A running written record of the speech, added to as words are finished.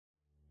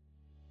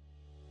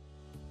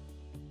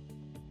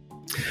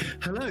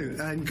Hello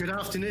and good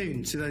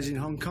afternoon to those in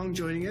Hong Kong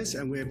joining us,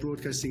 and we're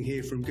broadcasting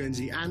here from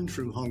Guernsey and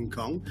from Hong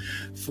Kong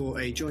for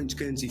a joint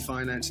Guernsey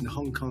Finance and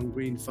Hong Kong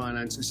Green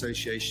Finance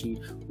Association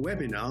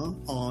webinar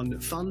on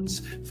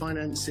funds,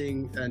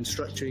 financing and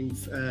structuring,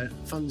 and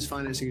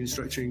financing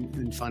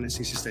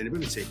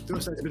sustainability.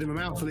 That's a bit of a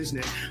mouthful, isn't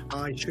it?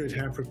 I should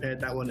have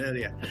prepared that one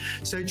earlier.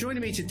 So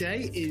joining me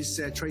today is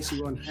Tracy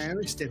Ron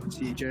Harris,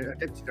 Deputy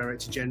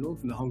Director General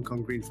from the Hong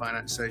Kong Green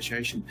Finance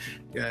Association.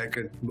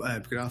 Good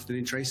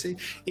afternoon, Tracy.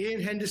 Ian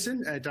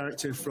Henderson,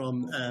 Director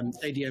from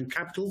ADM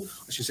Capital,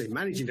 I should say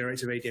Managing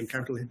Director of ADM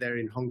Capital there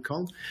in Hong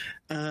Kong,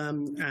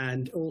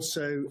 and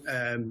also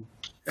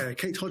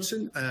Kate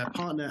Hodson,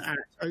 Partner at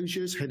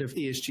Osiers, Head of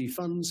ESG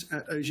Funds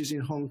at Osiers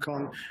in Hong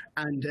Kong,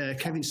 and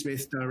Kevin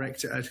Smith,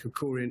 Director at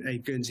Cocorian, a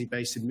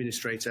Guernsey-based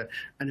administrator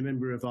and a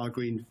member of our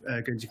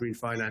Guernsey Green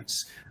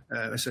Finance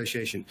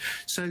Association.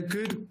 So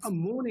good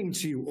morning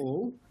to you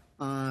all.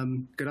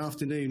 Good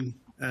afternoon.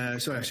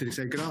 Sorry, I should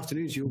say good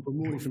afternoon to you all. Good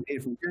morning from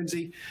here from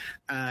Guernsey.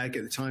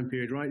 Get the time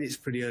period right. It's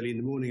pretty early in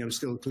the morning. I'm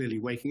still clearly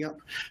waking up.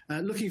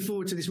 Looking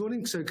forward to this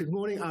morning. So good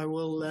morning. I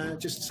will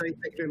just say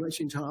thank you very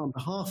much on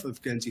behalf of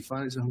Guernsey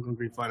Finance and Hong Kong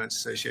Green Finance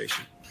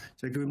Association.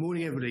 So good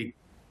morning, everybody.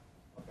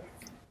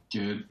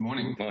 Good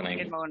morning. Morning.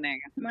 Good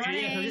morning.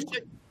 Morning.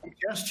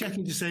 Just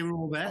checking to say we're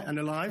all there and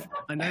alive.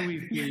 I know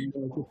we've been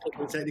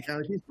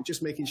technicalities, but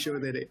just making sure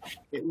that it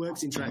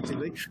works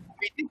interactively.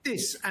 We did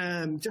this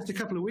just a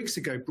couple of weeks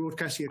ago,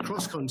 broadcasting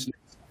across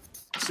continents.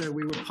 So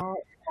we were part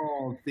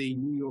of the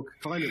New York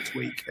Climate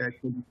Week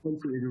 2020.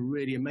 It was a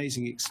really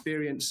amazing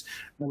experience,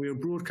 and we were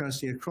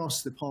broadcasting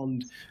across the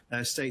pond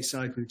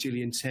stateside with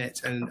Gillian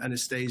Tett and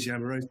Anastasia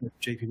Amoroso from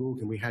JP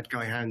Morgan. We had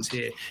Guy Hands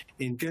here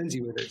in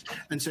Guernsey with us,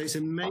 and so it's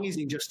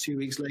amazing just 2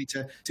 weeks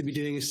later to be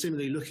doing a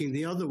similarly looking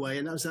the other way,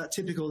 and that was that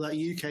typical, that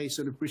UK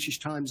sort of British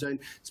time zone,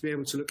 to be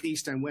able to look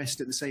east and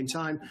west at the same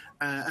time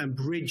and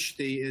bridge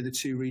the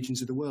two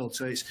regions of the world.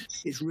 So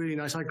it's really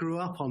nice. I grew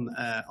up on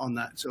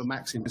that sort of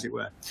maxim, as it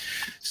were.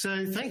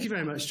 So thank you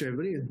very much to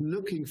everybody.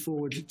 Looking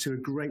forward to a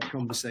great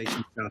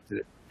conversation this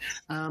afternoon.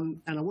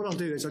 And what I'll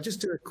do is I'll just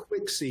do a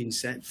quick scene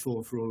set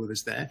for all of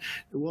us there.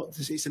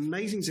 It's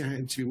amazing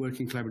to be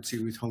working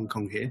collaboratively with Hong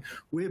Kong here.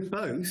 We're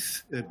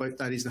both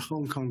that is the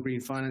Hong Kong Green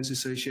Finance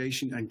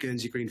Association and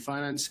Guernsey Green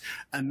Finance,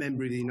 a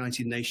member of the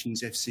United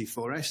Nations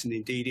FC4S, and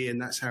indeed, Ian,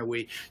 that's how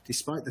we,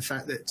 despite the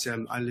fact that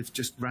I live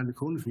just round the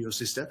corner from your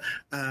sister,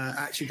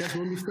 actually that's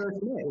when we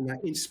first met, in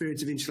that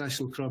spirit of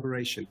international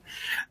collaboration.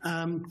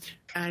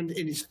 And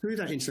it's through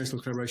that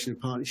international collaboration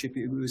and partnership,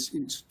 it was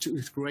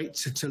great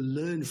to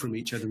learn from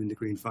each other in the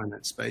green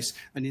finance space,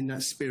 and in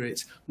that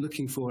spirit,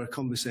 looking for a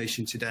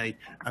conversation today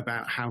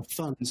about how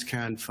funds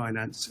can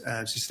finance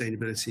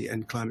sustainability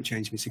and climate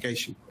change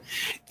mitigation.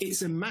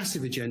 It's a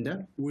massive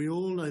agenda. We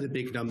all know the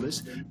big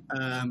numbers.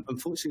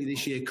 Unfortunately,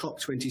 this year,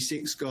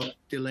 COP26 got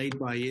delayed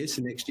by a year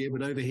to next year,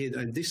 but over here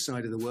on this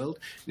side of the world,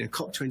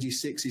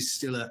 COP26 is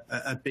still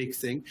a big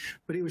thing.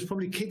 But it was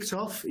probably kicked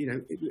off,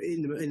 in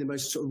the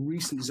most sort of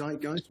recent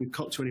zeitgeist with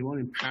COP21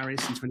 in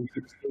Paris in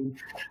 2016.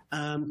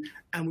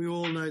 And we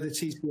all know the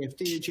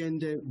TCFD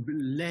agenda,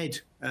 led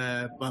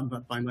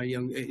by my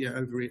young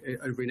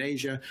over in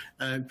Asia,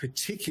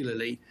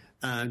 particularly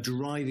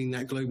driving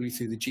that globally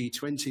through the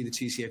G20, the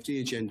TCFD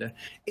agenda.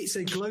 It's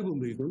a global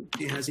movement.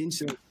 It has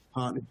international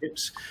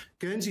partnerships.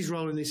 Guernsey's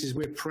role in this is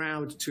we're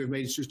proud to have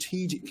made a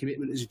strategic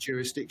commitment as a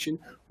jurisdiction.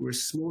 We're a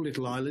small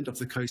little island off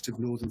the coast of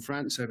northern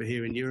France over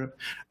here in Europe,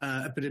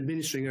 but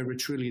administering over $1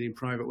 trillion in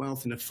private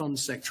wealth in a fund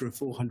sector of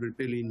 $400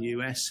 billion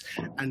US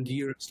and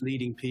Europe's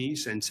leading PE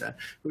centre.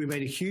 We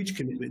made a huge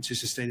commitment to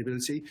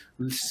sustainability.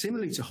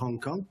 Similarly to Hong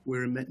Kong,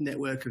 we're a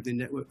member of the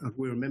network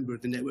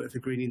for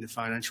greening the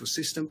financial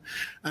system,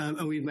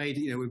 and we've made,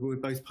 we're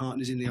both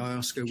partners in the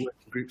IOSCO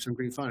working groups on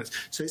green finance.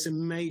 So it's a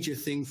major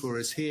thing for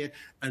us here,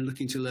 and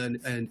looking to learn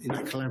in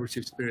that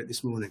collaborative spirit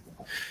this morning.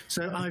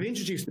 So I've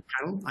introduced the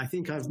panel. I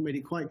think I've made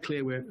it quite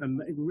clear we're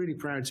really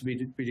proud to be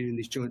doing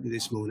this jointly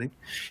this morning.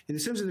 In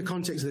terms of the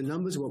context of the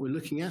numbers, what we're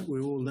looking at, we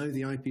all know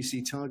the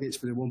IPCC targets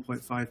for the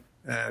 1.5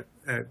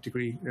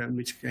 degree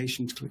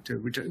mitigation to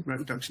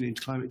reduction in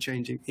climate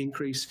change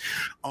increase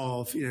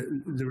of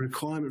the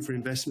requirement for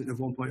investment of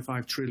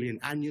 1.5 trillion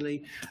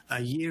annually.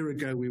 A year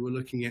ago we were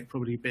looking at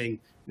probably being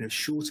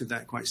short of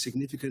that quite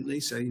significantly,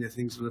 so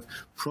things will have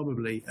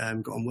probably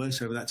gotten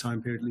worse over that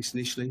time period, at least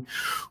initially.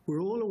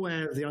 We're all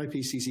aware of the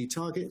IPCC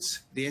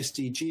targets, the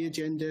SDG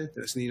agenda,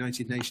 that's the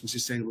United Nations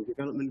Sustainable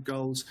Development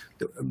Goals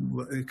that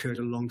occurred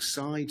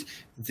alongside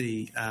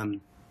the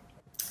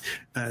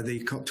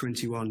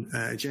COP21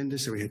 agenda.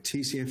 So we had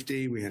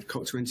TCFD, we had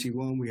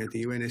COP21, we had the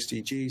UN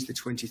SDGs, the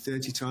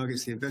 2030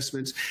 targets, the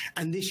investments,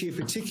 and this year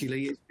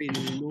particularly it's been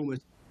an enormous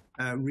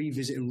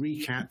revisit and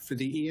recap for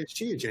the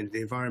ESG agenda,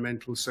 the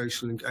environmental,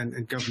 social,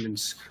 and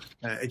governance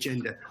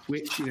agenda.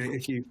 Which, you know,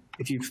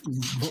 if you've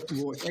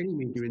watched any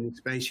media in this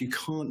space, you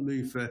can't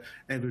move for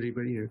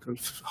everybody, you know,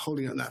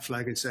 holding up that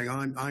flag and saying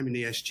I'm an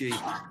ESG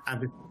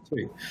advocate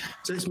too.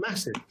 So it's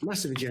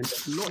massive agenda,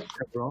 lot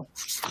to cover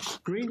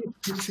off. Green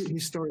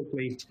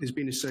historically has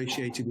been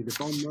associated with the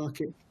bond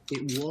market.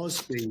 It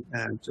was the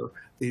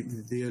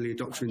early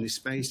adopter in this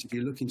space. If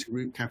you're looking to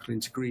route capital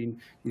into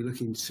green, you're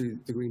looking to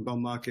the green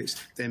bond markets.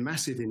 They're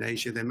massive in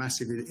Asia. They're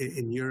massive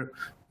in Europe,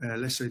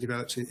 less so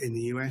developed in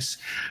the US.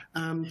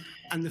 And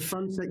the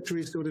fund sector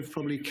is sort of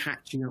probably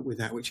catching up with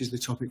that, which is the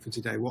topic for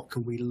today. What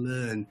can we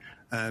learn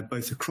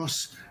both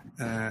across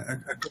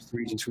the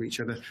regions from each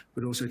other,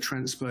 but also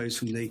transpose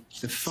from the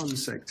fund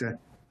sector,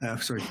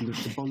 from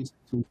the bond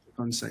sector to the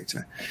fund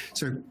sector.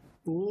 So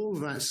all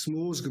that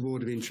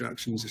smorgasbord of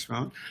introductions as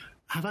well.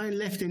 Have I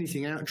left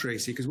anything out,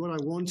 Tracy? Because what I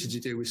wanted to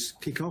do was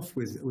kick off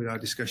with our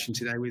discussion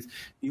today with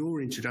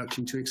your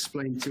introduction to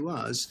explain to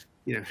us,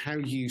 you know, how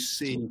you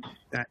see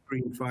that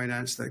green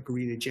finance, that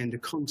green agenda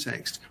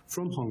context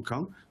from Hong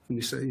Kong, from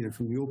this, you know,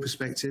 from your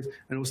perspective,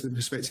 and also the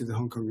perspective of the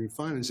Hong Kong Green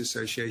Finance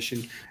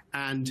Association,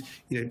 and,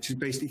 you know, to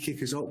basically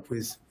kick us off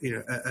with, you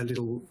know, a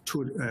little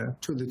tour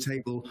of the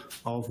table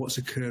of what's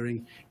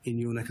occurring in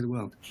your neck of the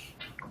world.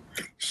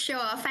 Sure.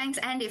 Thanks,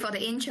 Andy, for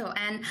the intro.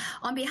 And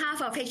on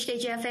behalf of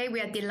HKGFA, we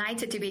are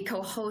delighted to be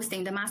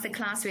co-hosting the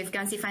masterclass with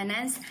Guernsey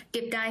Finance,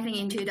 deep diving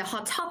into the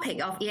hot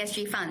topic of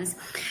ESG funds.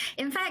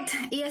 In fact,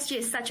 ESG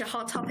is such a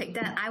hot topic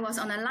that I was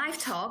on a live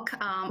talk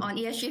on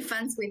ESG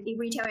funds with a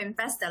retail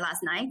investor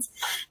last night.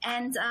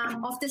 And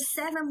of the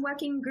 7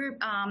 working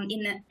group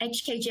in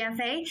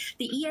HKGFA,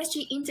 the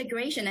ESG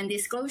integration and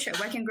disclosure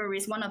working group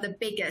is one of the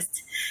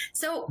biggest.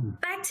 So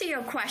back to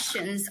your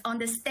questions on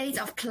the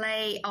state of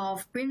play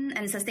of green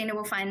and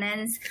sustainable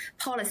finance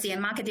policy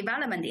and market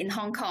development in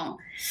Hong Kong.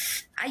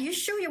 Are you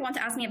sure you want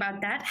to ask me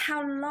about that?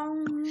 How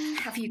long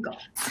have you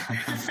got?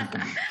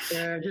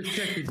 Just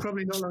checking,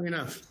 probably not long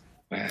enough.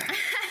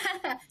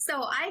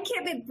 So I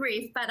keep it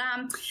brief, but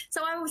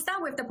so I will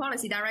start with the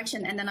policy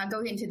direction and then I'll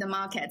go into the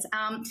market.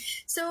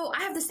 So I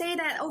have to say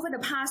that over the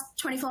past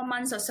 24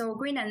 months or so,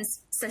 green and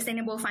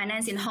sustainable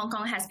finance in Hong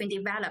Kong has been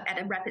developed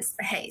at a rapid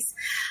pace.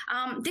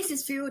 This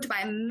is fueled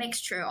by a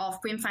mixture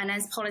of green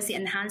finance policy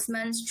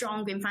enhancements,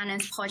 strong green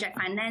finance project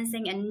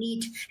financing, and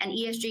need and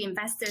ESG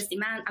investors'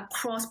 demand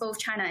across both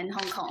China and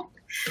Hong Kong.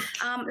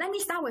 Let me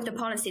start with the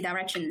policy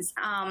directions,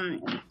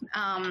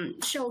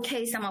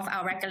 showcase some of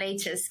our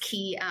regulators'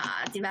 key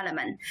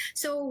development.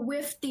 So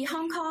with the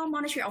Hong Kong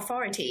Monetary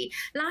Authority,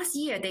 last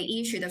year they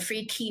issued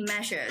 3 key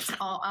measures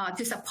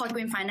to support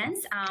green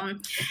finance.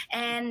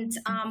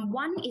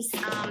 One is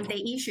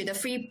they issued a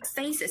 3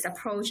 phases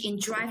approach in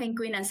driving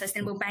green and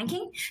sustainable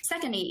banking.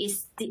 Secondly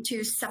is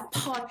to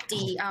support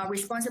the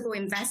responsible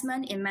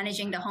investment in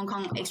managing the Hong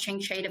Kong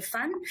Exchange Traded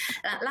Fund.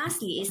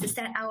 Lastly is to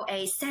set out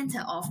a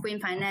center of green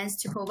finance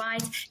to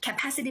provide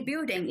capacity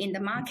building in the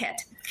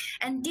market.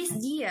 And this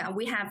year,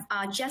 we have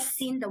just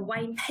seen the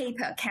white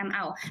paper come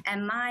out,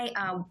 and my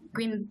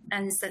green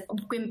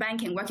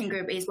banking working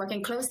group is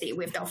working closely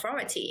with the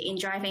authority in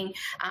driving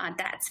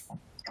that.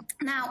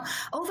 Now,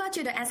 over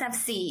to the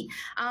SFC.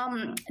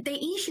 They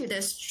issued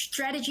a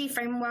strategy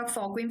framework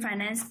for green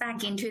finance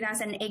back in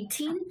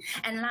 2018,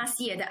 and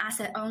last year the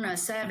asset owner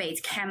surveys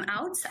came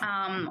out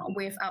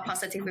with a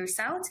positive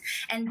result.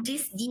 And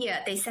this year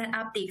they set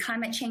up the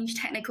climate change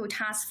technical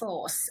task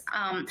force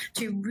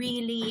to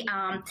really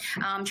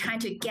try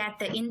to get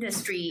the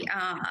industry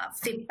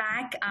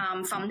feedback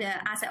from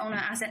the asset owner,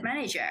 asset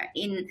manager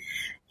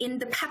in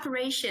the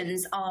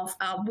preparations of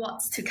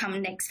what's to come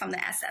next from the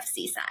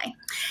SFC side.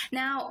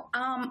 Now,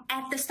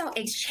 at the stock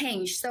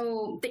exchange,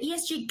 so the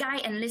ESG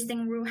guide and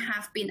listing rule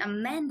have been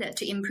amended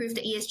to improve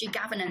the ESG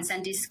governance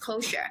and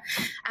disclosure.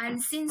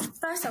 And since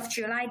 1st of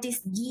July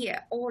this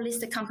year, all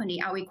listed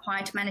companies are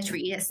required to manage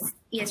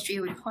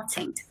ESG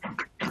reporting.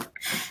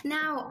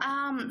 Now,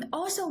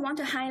 also want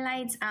to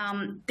highlight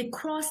the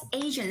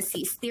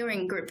cross-agency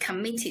steering group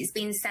committees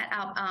being set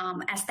up,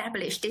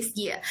 established this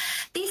year.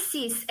 This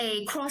is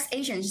a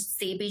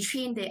cross-agency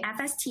between the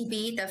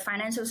FSTB, the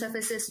Financial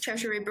Services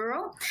Treasury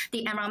Bureau,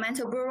 the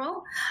Environmental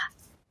Bureau,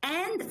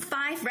 and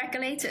 5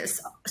 regulators,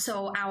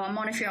 so our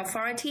Monetary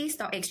Authority,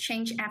 Stock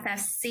Exchange,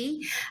 FSC,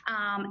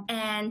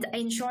 and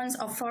Insurance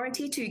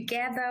Authority,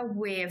 together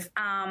with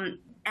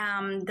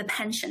the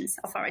Pensions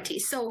Authority.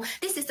 So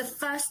this is the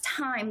first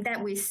time that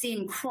we've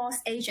seen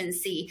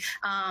cross-agency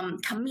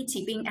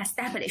committee being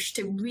established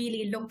to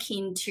really look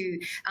into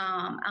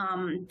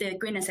the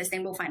green and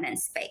sustainable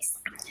finance space.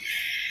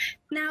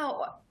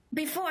 Now,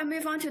 before I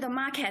move on to the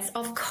markets,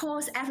 of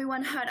course,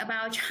 everyone heard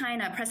about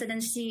China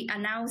presidency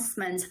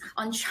announcement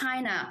on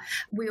China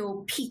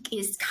will peak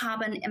its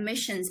carbon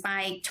emissions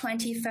by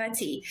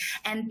 2030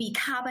 and be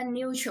carbon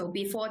neutral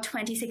before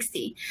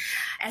 2060.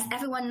 As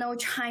everyone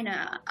knows,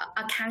 China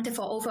accounted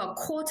for over a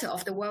quarter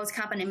of the world's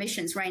carbon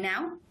emissions right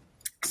now.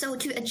 So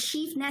to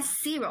achieve net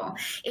zero,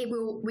 it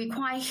will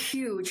require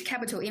huge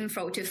capital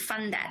inflow to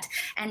fund that,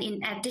 and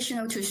in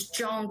addition to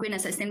strong green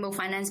and sustainable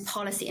finance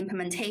policy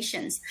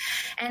implementations.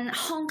 And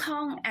Hong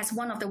Kong, as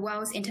one of the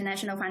world's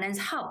international finance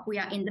hub, we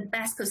are in the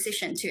best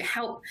position to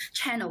help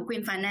channel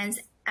green finance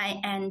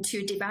and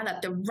to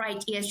develop the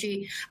right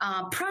ESG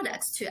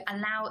products to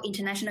allow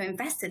international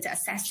investors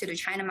access to the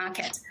China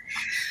market.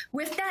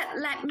 With that,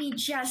 let me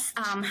just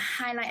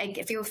highlight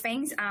a few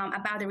things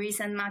about the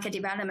recent market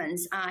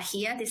developments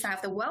here, this side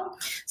of the world.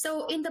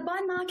 So in the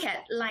bond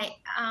market,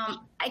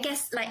 I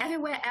guess like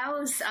everywhere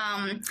else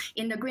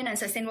in the green and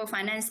sustainable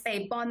finance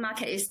space, bond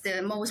market is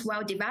the most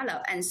well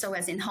developed, and so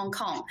as in Hong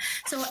Kong.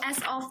 So as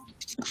of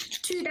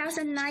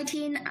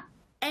 2019,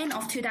 end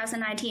of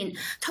 2019,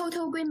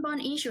 total green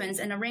bond issuance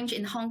and a range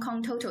in Hong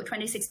Kong total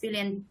 26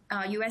 billion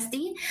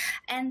USD.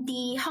 And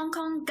the Hong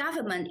Kong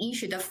government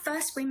issued the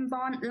first green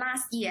bond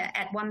last year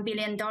at $1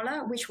 billion,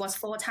 which was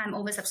 4 times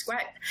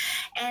oversubscribed.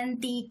 And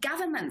the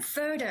government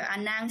further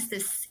announced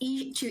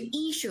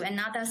to issue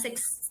another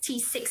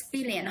 66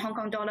 billion Hong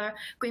Kong dollar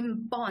green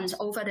bonds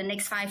over the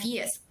next 5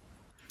 years.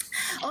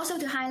 Also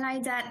to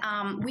highlight that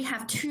we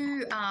have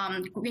 2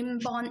 green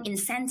bond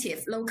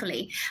incentives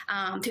locally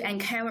to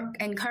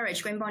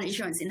encourage green bond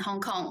issuance in Hong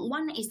Kong.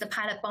 One is the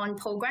pilot bond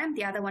program.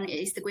 The other one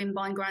is the green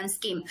bond grant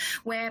scheme,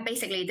 where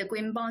basically the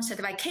green bond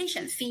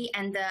certification fee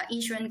and the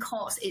issuance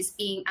cost is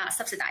being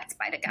subsidized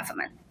by the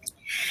government.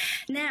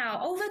 Now,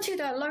 over to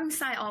the long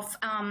side of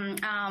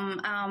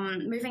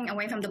moving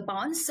away from the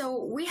bonds.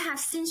 So we have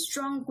seen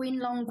strong green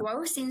loan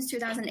growth since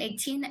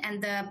 2018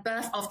 and the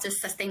birth of the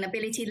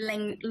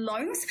sustainability-linked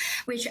loans,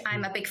 which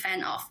I'm a big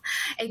fan of.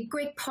 A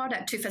great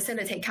product to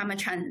facilitate climate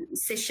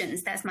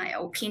transitions, that's my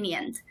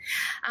opinion.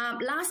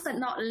 Last but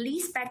not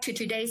least, back to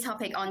today's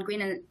topic on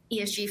green and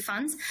ESG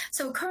funds.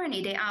 So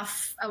currently there are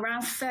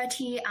around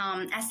 30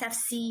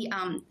 SFC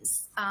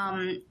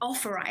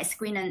authorized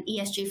green and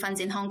ESG funds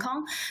in Hong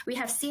Kong. We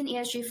have seen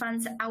ESG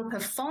funds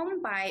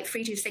outperform by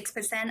 3 to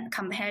 6%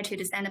 compared to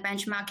the standard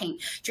benchmarking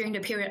during the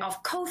period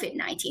of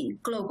COVID-19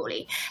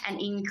 globally,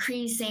 and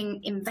increasing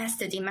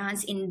investor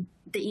demands in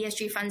the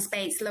ESG fund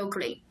space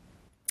locally.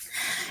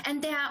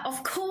 And there are,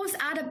 of course,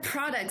 other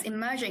products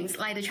emerging,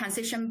 like the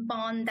transition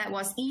bond that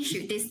was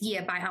issued this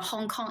year by a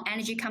Hong Kong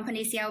energy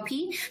company,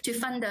 CLP, to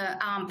fund the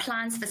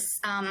plans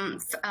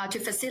to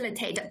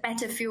facilitate a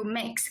better fuel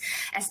mix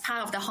as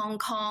part of the Hong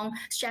Kong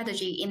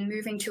strategy in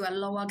moving to a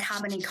lower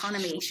carbon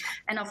economy.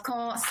 And of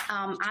course,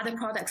 other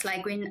products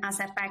like green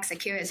asset-backed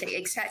security,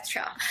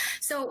 etc.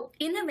 So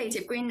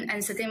innovative green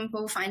and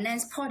sustainable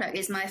finance product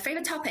is my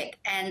favorite topic,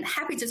 and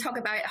happy to talk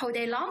about it whole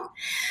day long.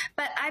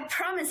 But I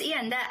promise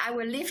Ian that I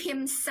will leave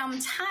him some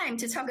time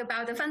to talk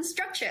about the fund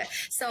structure.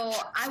 So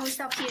I will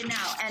stop here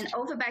now, and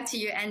over back to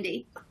you,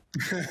 Andy.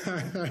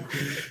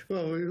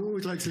 Well, we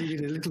always like to leave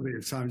in a little bit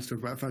of time to talk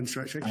about fund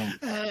structure.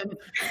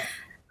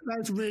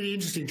 That's really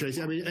interesting,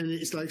 Tracy. I mean, and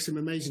it's like some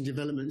amazing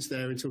developments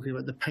there in talking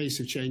about the pace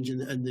of change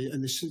and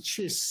the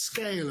sheer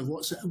scale of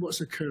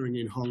what's occurring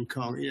in Hong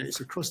Kong. You know,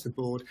 it's across the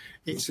board.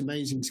 It's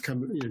amazing to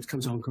come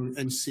to Hong Kong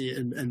and see it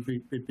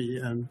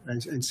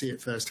and see it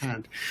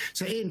firsthand.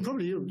 So, Ian,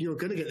 probably you're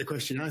going to get the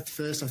question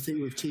first. I think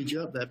we've teed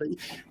you up there. But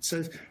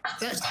so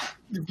that's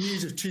the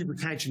views of 2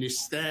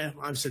 protagonists there.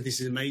 I've said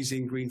this is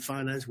amazing, green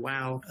finance.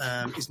 Wow,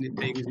 isn't it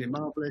big? Isn't it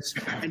marvelous?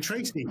 And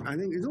Tracy, I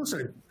think, has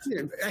also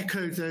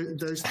echoed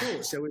those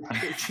thoughts. So we're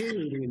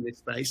cheerleading in this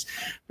space,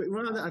 but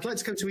rather I'd like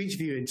to come to each of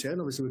you in turn.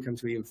 Obviously, we'll come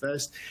to Ian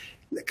first.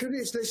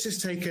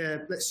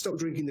 Let's stop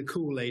drinking the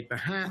Kool-Aid,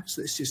 perhaps.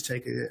 Let's just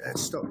take a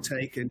stock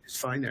take and just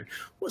find out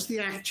what's the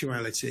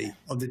actuality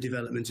of the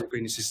development of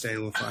green and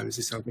sustainable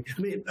finance. I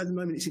mean, at the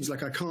moment, it seems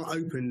like I can't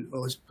open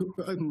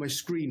my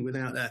screen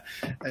without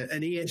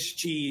an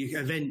ESG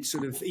event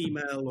sort of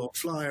email or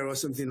flyer or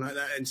something like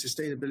that, and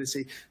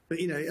sustainability. But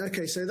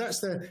okay, so that's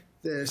the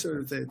sort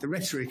of the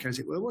rhetoric, as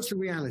it were. What's the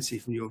reality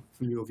from your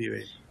view,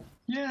 Ian?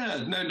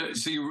 Yeah, no.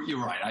 So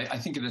you're right. I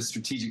think at a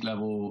strategic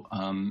level,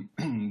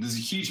 there's a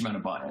huge amount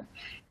of buy-in,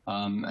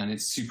 and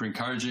it's super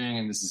encouraging.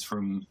 And this is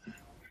from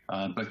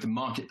both the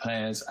market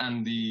players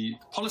and the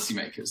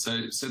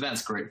policymakers. So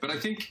that's great. But I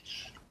think,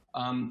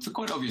 for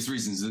quite obvious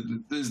reasons,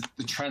 there's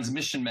the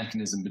transmission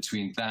mechanism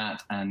between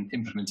that and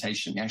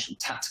implementation, the actual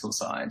tactical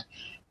side.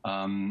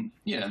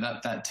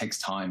 That takes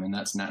time, and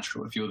that's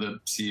natural. If you're the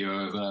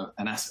CEO of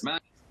an asset manager,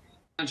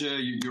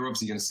 you're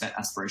obviously going to set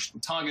aspirational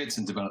targets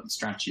and develop the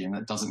strategy, and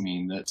that doesn't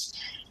mean that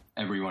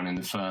everyone in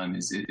the firm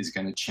is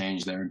going to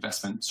change their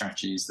investment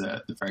strategies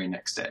the very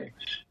next day.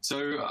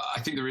 So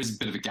I think there is a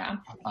bit of a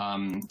gap.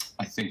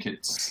 I think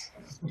it's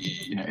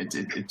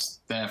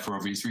there for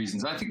obvious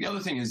reasons. I think the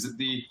other thing is that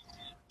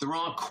there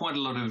are quite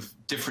a lot of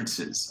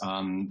differences.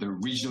 There are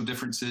regional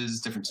differences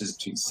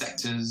between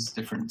sectors,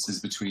 differences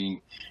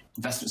between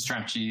investment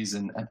strategies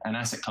and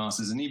asset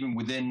classes, and even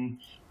within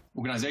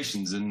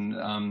organizations.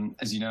 And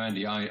as you know,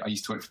 Andy, I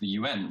used to work for the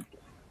UN,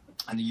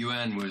 and the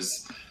UN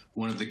was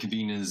one of the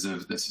conveners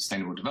of the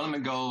Sustainable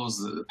Development Goals.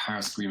 The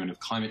Paris Agreement of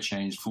Climate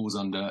Change falls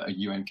under a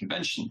UN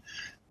convention.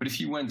 But if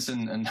you went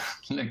and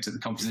looked at the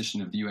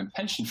composition of the UN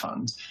Pension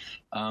Fund,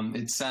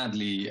 it's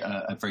sadly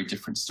a very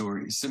different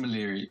story.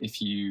 Similarly,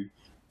 if you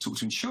talk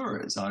to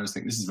insurers, I always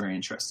think this is very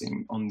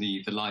interesting. On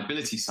the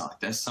liability side,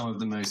 there's some of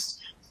the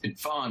most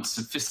advanced,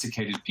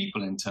 sophisticated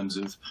people in terms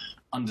of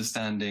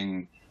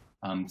understanding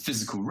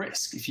physical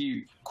risk. If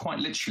you quite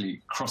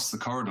literally cross the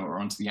corridor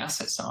onto the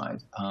asset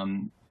side,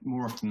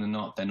 more often than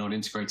not, they're not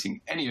integrating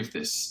any of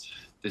this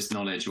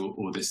knowledge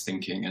or this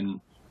thinking.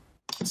 And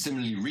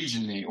similarly,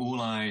 regionally,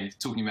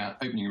 talking about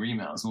opening your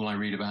emails, all I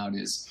read about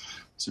is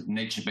sort of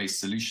nature-based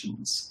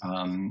solutions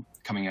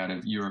coming out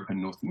of Europe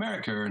and North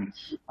America. And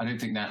I don't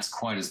think that's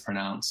quite as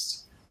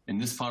pronounced in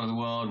this part of the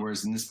world,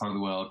 whereas in this part of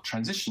the world,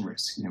 transition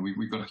risk,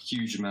 we've got a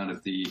huge amount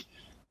of the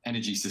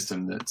energy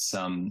system that's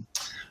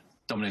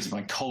dominated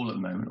by coal at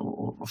the moment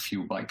or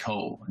fueled by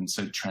coal. And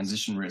so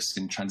transition risk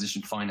and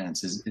transition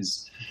finance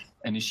is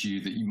an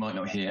issue that you might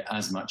not hear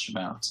as much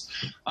about.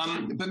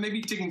 But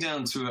maybe digging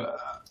down to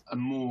a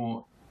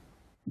more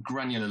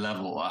granular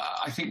level,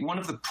 I think one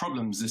of the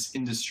problems this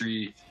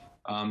industry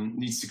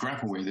needs to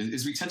grapple with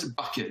is we tend to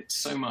bucket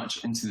so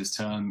much into this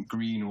term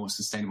green or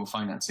sustainable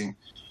financing.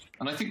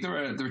 And I think there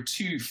are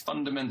two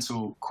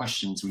fundamental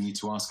questions we need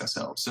to ask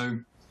ourselves. So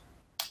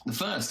the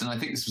first, and I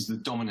think this was the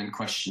dominant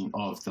question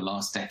of the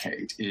last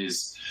decade,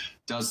 is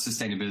does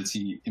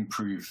sustainability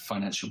improve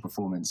financial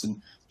performance?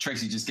 And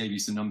Tracy just gave you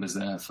some numbers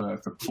there for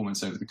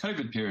performance over the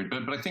COVID period,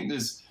 but I think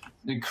there's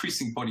an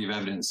increasing body of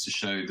evidence to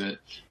show that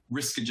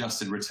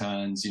risk-adjusted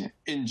returns,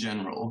 in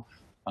general,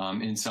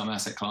 in some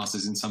asset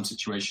classes, in some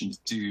situations,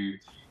 do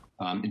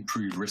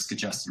improve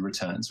risk-adjusted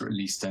returns, or at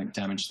least don't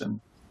damage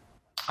them.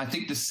 I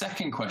think the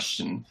second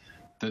question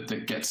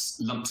that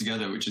gets lumped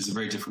together, which is a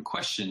very different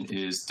question,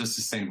 is does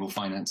sustainable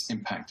finance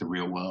impact the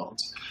real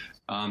world?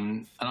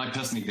 And I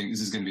personally think this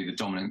is going to be the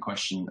dominant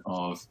question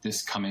of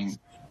this coming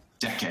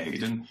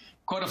decade. And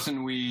quite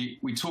often we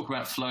talk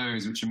about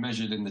flows which are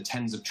measured in the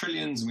tens of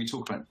trillions, and we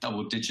talk about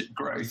double-digit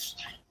growth.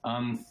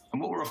 And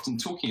what we're often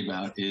talking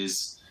about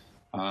is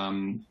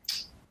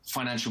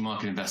financial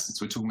market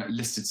investments. We're talking about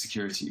listed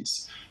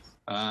securities.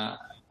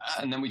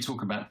 And then we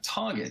talk about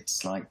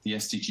targets like the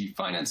SDG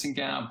financing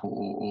gap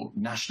or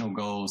national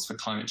goals for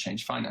climate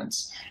change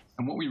finance.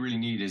 And what we really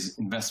need is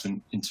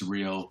investment into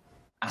real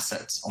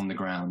assets on the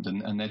ground.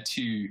 And they're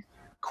two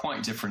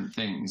quite different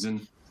things.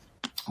 And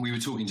we were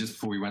talking just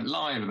before we went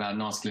live about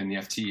an article in the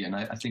FT. And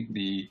I think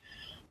the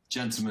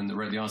gentleman that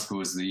wrote the article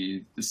was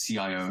the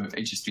CIO of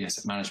HSB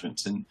Asset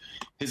Management. And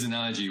his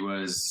analogy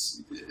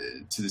was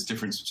to this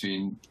difference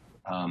between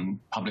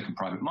public and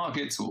private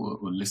markets or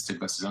listed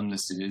versus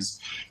unlisted is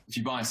if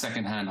you buy a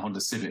second-hand Honda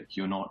Civic,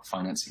 you're not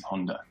financing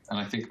Honda. And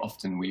I think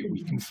often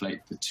we conflate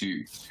the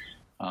two.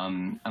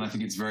 And I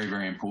think it's very,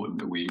 very important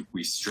that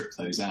we strip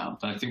those out.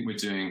 But I think we're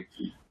doing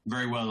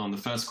very well on the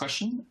first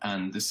question.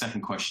 And the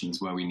second question is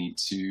where we need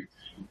to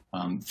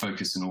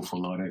focus an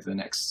awful lot over the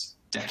next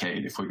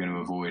decade if we're going to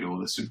avoid all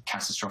the sort of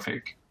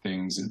catastrophic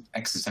things and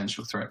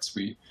existential threats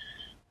we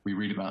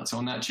read about. So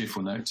on that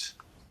cheerful note,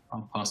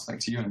 I'll pass back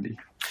to you, Andy.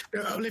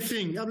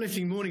 Uplifting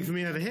morning for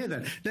me over here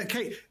then. Now,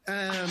 Kate,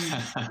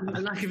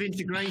 the lack of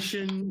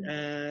integration,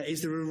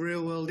 is there a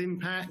real world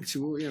impact?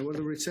 Or, what are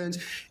the returns?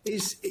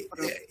 Is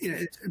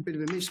it's a bit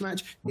of a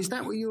mismatch? Is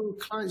that what your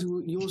clients,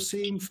 what you're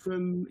seeing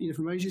from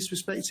Asia's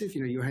perspective?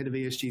 You're head of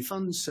ESG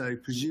funds, so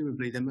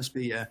presumably there must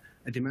be a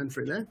demand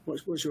for it there.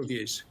 What's your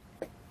views?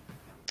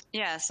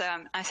 Yeah, so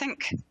I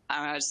think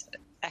I would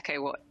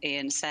echo what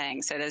Ian's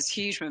saying. So there's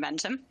huge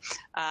momentum.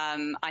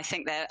 I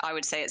think that I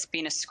would say it's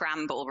been a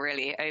scramble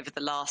really over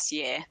the last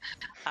year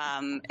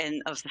of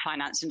the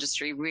finance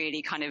industry,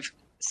 really kind of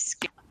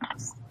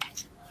scaling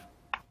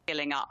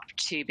up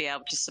to be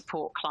able to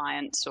support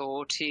clients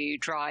or to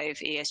drive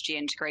ESG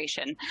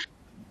integration.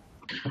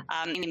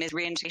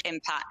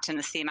 Impact and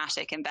the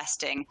thematic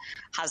investing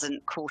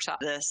hasn't caught up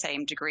the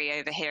same degree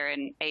over here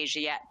in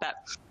Asia yet, but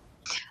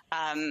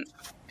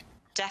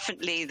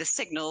definitely the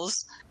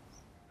signals,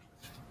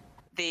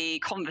 the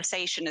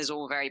conversation is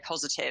all very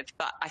positive,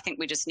 but I think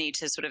we just need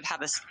to sort of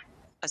have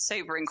a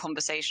sobering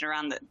conversation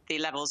around the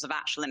levels of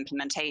actual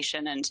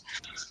implementation. And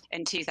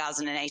in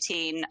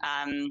 2018,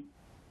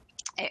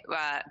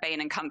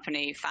 Bain &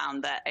 Company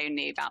found that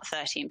only about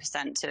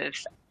 13% of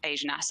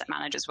Asian asset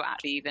managers were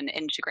actually even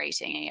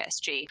integrating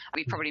ESG.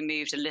 We've probably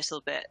moved a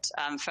little bit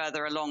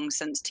further along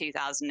since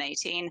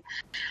 2018.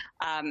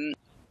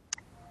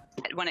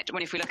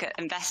 If we look at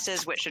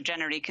investors, which are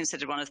generally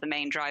considered one of the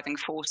main driving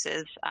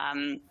forces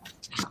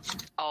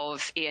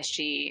of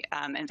ESG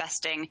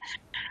investing,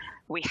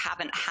 we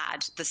haven't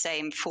had the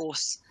same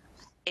force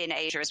in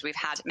Asia as we've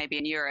had maybe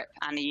in Europe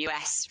and the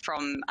US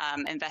from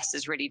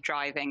investors really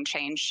driving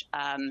change.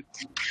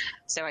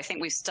 So I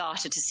think we've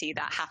started to see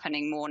that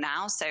happening more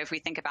now. So if we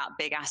think about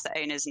big asset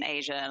owners in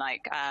Asia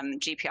like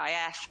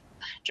GPIF,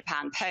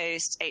 Japan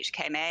Post,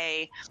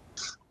 HKMA,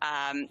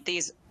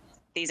 these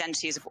these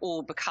entities have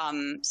all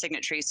become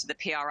signatories to the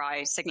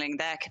PRI, signaling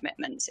their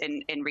commitments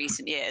in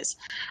recent years.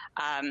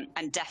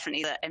 And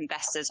definitely that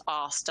investors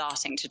are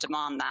starting to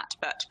demand that.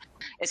 But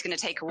it's going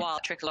to take a while,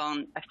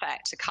 trickle-on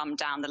effect, to come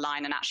down the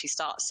line and actually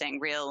start seeing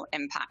real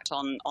impact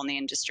on the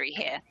industry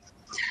here.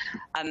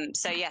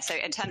 So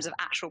in terms of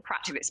actual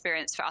practical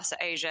experience for us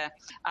at Asia,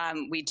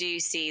 we do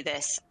see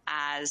this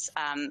as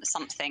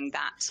something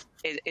that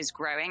is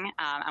growing,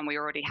 and we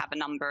already have a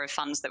number of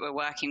funds that we're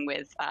working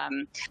with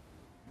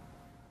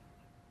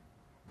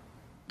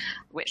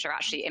which are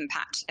actually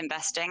impact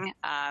investing.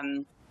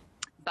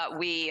 But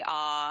we do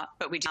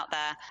out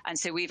there, and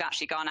so we've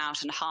actually gone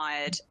out and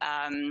hired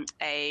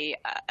a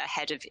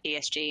head of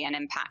ESG and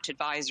impact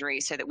advisory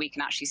so that we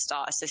can actually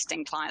start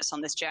assisting clients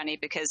on this journey,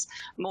 because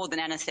more than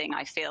anything,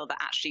 I feel that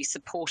actually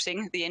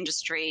supporting the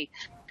industry,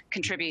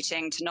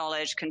 contributing to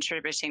knowledge,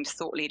 contributing to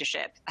thought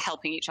leadership,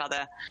 helping each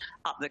other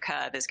up the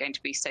curve is going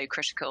to be so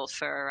critical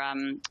for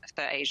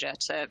Asia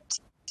to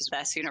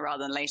there sooner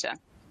rather than later.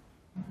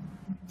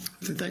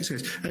 So thanks,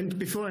 guys. And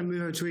before I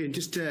move on to Ian,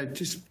 just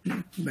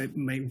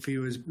make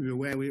viewers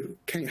aware,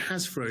 Kate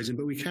has frozen,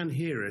 but we can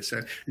hear her.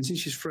 So, and since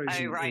she's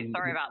frozen, oh right,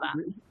 sorry about that.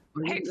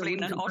 Hopefully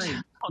not.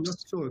 Not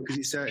at all,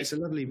 because it's a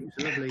lovely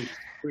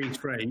green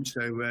range,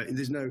 so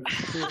there's no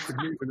awkward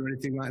movement or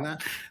anything like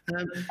that.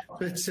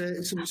 But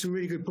some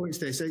really good points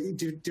there. So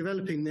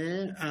developing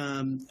there,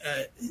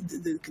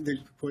 the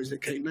points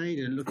that Kate made,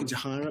 and looking to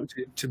hire up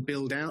to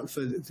build out for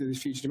the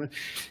future demand.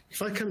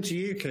 If I come to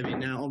you, Kevin,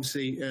 now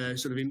obviously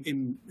sort of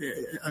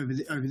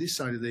over this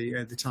side of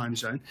the time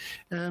zone,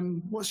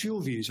 what's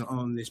your views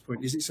on this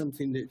point? Is it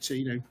something that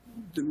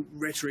the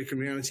rhetoric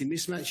and reality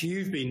mismatch?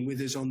 You've been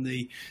with us on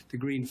the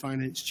green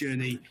finance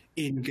journey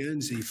in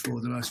Guernsey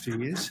for the last few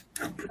years.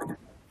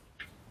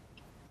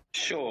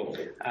 Sure.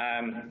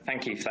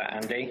 Thank you for that,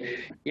 Andy.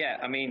 Yeah,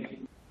 I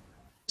mean,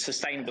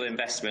 sustainable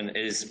investment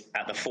is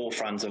at the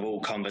forefront of all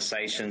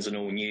conversations and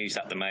all news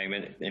at the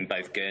moment in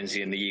both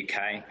Guernsey and the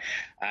UK,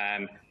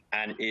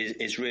 and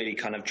is really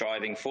kind of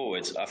driving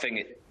forwards. I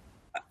think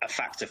a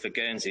factor for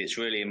Guernsey, it's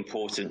really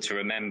important to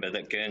remember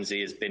that Guernsey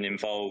has been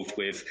involved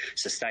with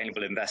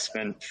sustainable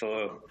investment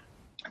for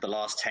the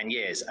last 10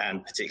 years,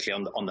 and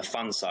particularly on the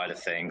fund side of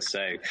things.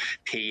 So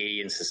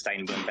PE and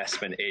sustainable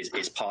investment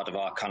is part of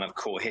our kind of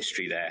core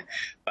history there.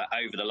 But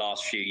over the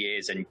last few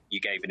years, and you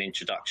gave an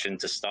introduction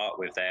to start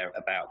with there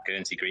about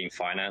Guernsey Green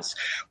Finance,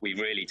 we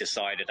really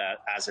decided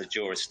as a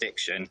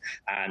jurisdiction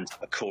and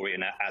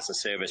Corient as a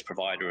service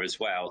provider as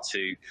well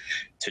to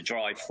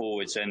drive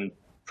forwards and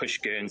push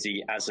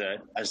Guernsey as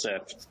a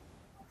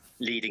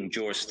leading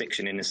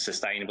jurisdiction in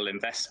sustainable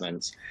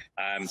investment.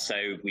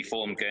 So we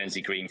formed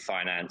Guernsey Green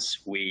Finance.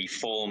 We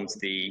formed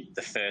the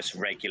first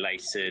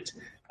regulated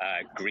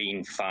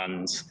green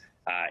fund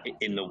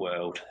in the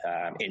world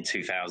in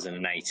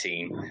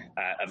 2018.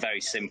 A very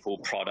simple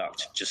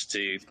product,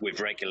 with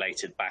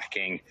regulated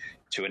backing,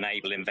 to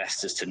enable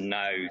investors to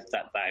know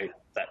that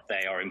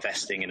they are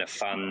investing in a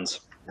fund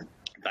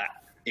that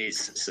is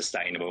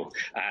sustainable,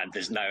 and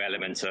there's no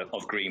element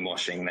of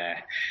greenwashing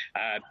there.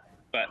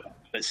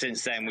 But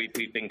since then,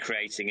 we've been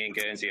creating in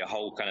Guernsey a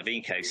whole kind of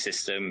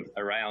ecosystem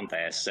around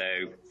there. So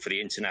for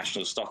the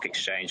International Stock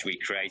Exchange, we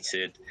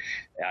created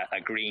a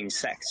green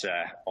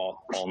sector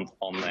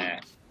on there.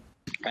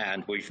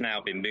 And we've now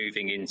been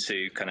moving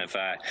into kind of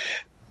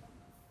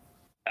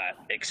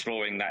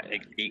exploring that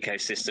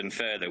ecosystem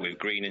further with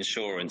green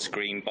insurance,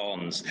 green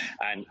bonds,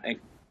 and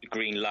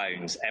green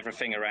loans,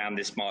 everything around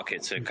this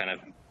market to kind of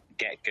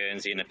get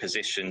Guernsey in a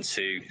position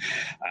to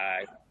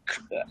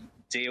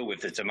deal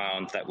with the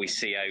demand that we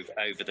see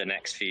over the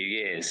next few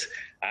years.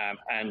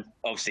 And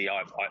obviously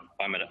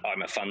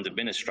I'm a fund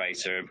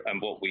administrator, and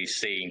what we've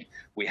seen,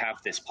 we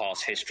have this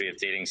past history of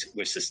dealing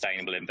with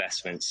sustainable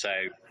investment. So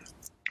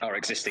our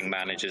existing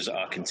managers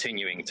are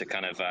continuing to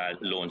kind of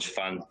launch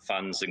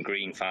funds and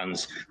green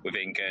funds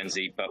within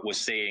Guernsey, but we're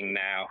seeing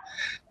now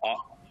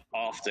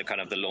after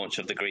kind of the launch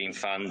of the green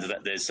fund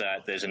that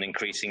there's an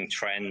increasing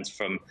trend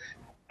from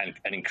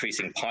an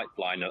increasing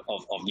pipeline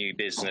of new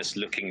business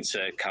looking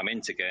to come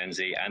into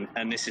Guernsey,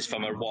 and this is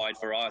from a wide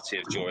variety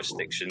of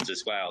jurisdictions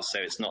as well. So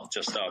it's not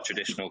just our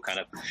traditional kind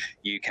of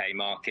UK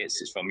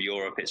markets, it's from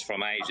Europe, it's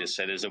from Asia,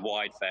 so there's a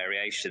wide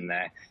variation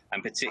there.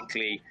 And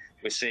particularly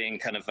we're seeing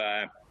kind of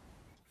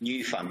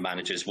new fund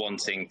managers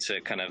wanting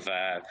to kind of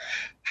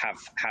have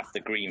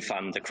the green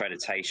fund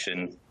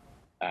accreditation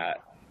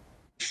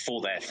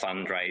for their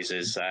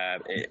fundraisers.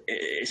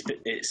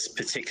 It's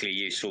particularly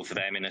useful for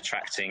them in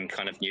attracting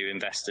kind of new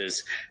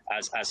investors,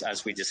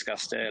 as we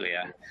discussed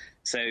earlier.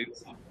 So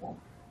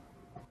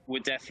we're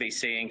definitely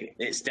seeing,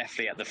 it's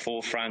definitely at the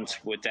forefront.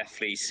 We're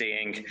definitely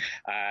seeing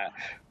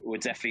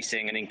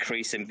an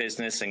increase in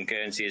business, and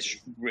Guernsey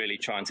is really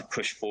trying to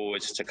push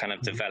forwards to kind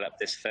of develop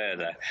this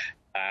further.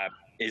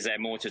 Is there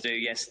more to do?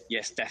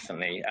 Yes,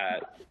 definitely.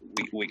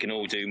 We can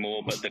all do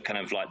more, but the kind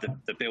of like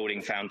the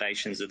building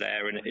foundations are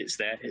there, and it's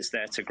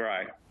there to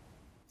grow.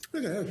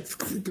 Okay,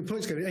 good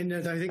points, Kevin.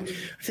 And I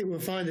think we'll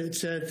find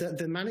that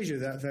the manager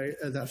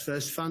of that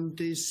first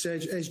fund is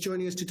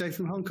joining us today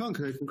from Hong Kong.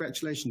 So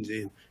congratulations,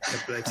 Ian.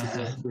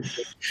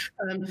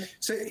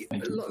 So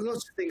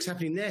lots of things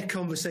happening there.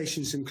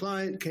 Conversations from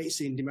client, Kate's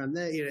seeing demand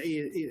there.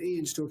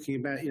 Ian's talking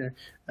about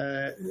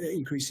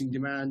increasing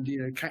demand.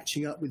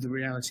 Catching up with the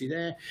reality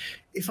there.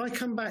 If I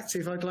come back to,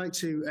 if I'd like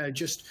to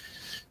just.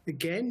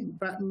 Again,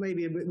 but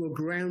maybe a bit more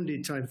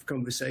grounded type of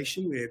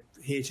conversation. We're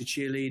here to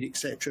cheerlead,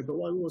 etc. But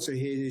what I'm also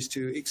here is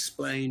to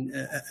explain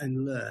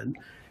and learn.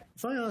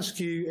 If I ask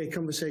you a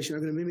conversation,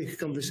 I'm going to mimic a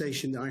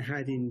conversation that I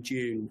had in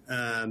June,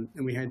 and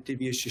we had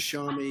Divya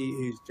Shashami,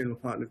 who's general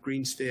partner of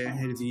Greensphere,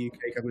 head of the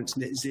UK government's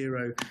net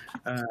zero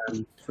or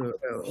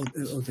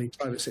the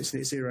private sector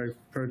net zero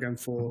programme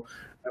for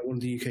one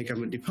of the UK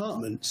government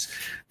departments,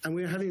 and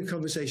we were having a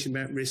conversation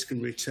about risk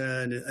and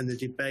return, and the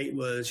debate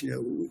was,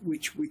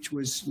 which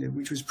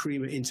was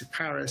prima inter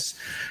pares,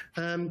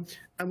 and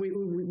we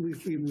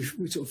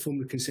sort of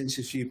formed a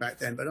consensus view back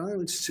then. But I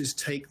wanted to just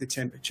take the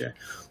temperature.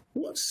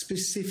 What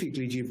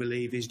specifically do you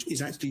believe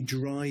is actually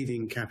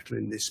driving capital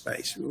in this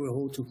space? We're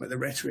all talking about the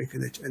rhetoric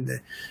and the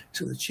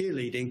sort of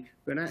cheerleading,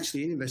 but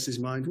actually in investors'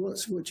 mind,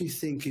 what do you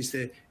think is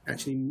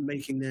actually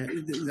making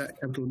that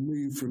capital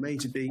move from A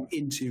to B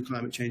into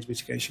climate change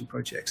mitigation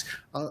projects?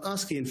 I'll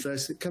ask Ian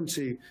first. Come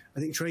to, I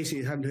think, Tracy.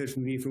 I haven't heard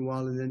from you for a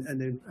while, and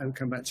then I'll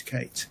come back to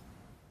Kate.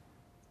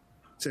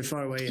 So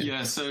far away. Ian.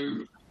 Yeah. So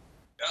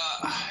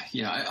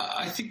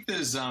I think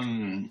there's.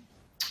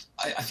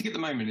 I think at the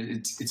moment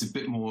it's a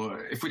bit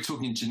more, if we're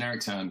talking in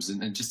generic terms,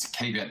 and just to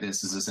caveat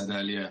this, as I said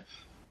earlier,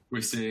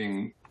 we're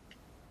seeing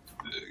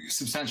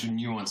substantial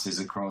nuances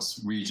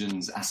across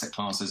regions, asset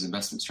classes,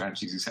 investment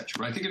strategies, etc.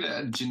 But I think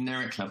at a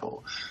generic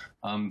level,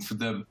 for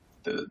the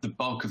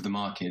bulk of the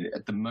market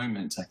at the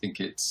moment, I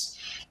think it's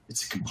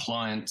a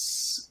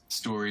compliance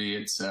story,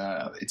 it's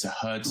a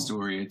herd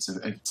story, it's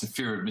a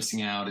fear of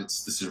missing out,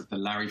 it's the sort of the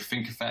Larry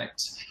Fink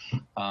effect.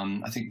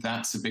 I think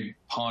that's a big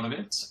part of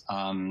it.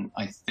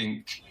 I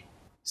think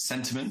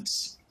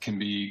sentiment can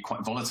be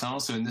quite volatile.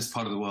 So in this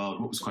part of the world,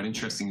 what was quite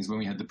interesting is when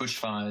we had the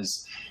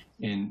bushfires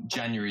in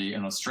January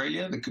in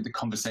Australia, the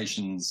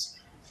conversations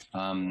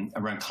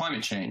around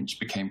climate change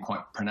became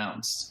quite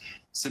pronounced.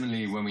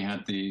 Similarly, when we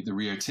had the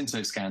Rio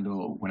Tinto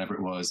scandal, whenever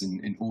it was,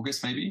 in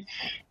August maybe,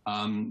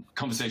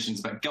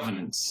 conversations about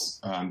governance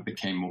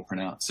became more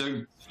pronounced.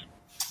 So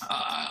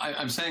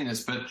I'm saying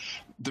this, but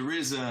there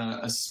is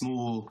a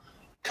small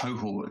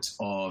cohort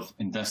of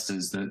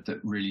investors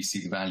that really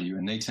see the value,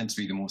 and they tend to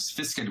be the more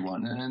sophisticated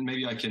one. And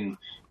maybe I can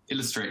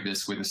illustrate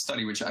this with a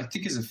study which I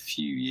think is a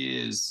few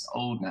years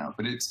old now,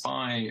 but it's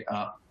by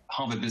a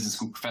Harvard Business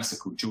School professor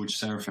called George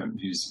Seraphim,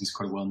 who's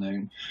quite a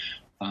well-known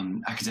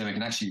academic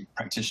and actually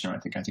practitioner. I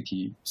think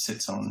he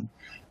sits on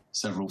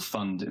several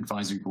fund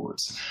advisory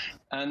boards.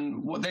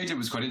 And what they did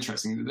was quite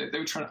interesting. They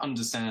were trying to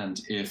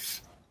understand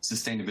if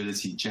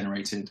sustainability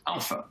generated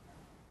alpha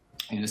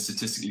in a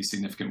statistically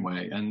significant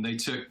way. And they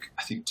took,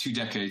 I think, 2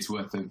 decades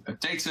worth of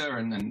data,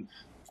 and then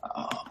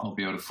I'll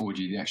be able to forward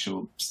you the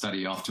actual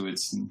study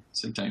afterwards, and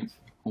so don't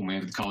pull me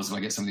over the coals if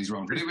I get some of these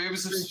wrong. But it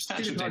was a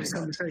substantial data set.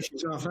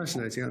 Conversations are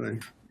fascinating,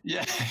 aren't they?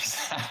 Yeah,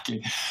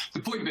 exactly. The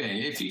point being,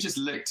 if you just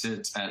looked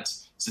at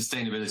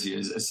sustainability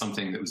as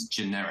something that was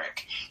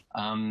generic,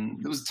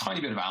 there was a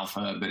tiny bit of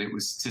alpha, but it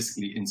was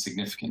statistically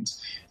insignificant.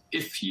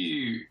 If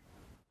you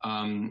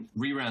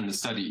reran the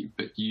study,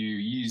 but you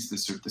use the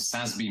sort of the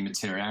SASB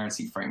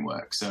materiality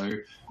framework, so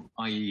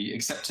i.e.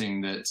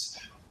 accepting that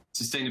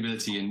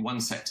sustainability in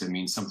one sector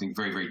means something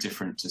very, very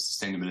different to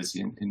sustainability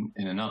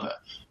in another,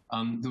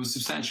 there was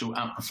substantial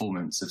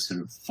outperformance of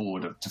sort of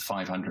 400 to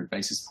 500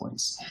 basis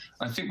points.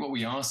 I think what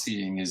we are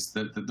seeing is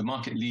that the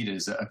market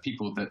leaders are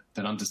people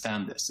that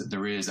understand this, that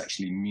there is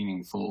actually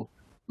meaningful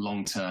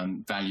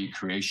long-term value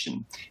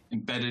creation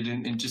embedded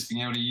in just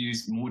being able to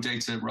use more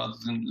data rather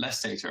than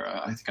less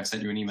data. I think I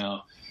sent you an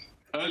email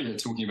earlier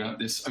talking about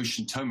this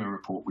Ocean Toma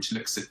report, which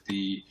looks at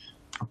the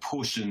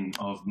proportion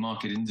of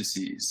market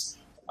indices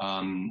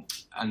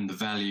and the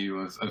value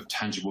of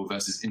tangible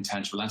versus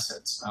intangible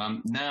assets.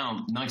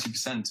 Now,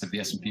 90% of the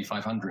S&P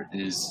 500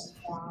 is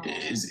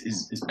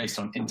based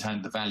on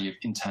the value of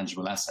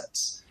intangible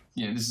assets.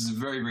 This is a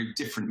very, very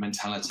different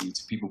mentality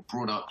to people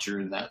brought up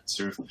during that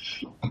sort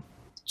of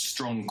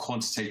strong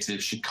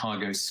quantitative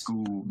Chicago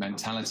school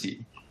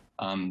mentality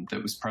that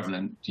was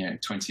prevalent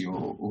 20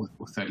 or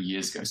 30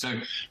 years ago. So,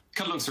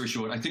 cut a long story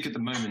short, I think at the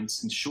moment,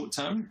 in the short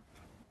term,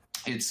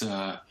 there's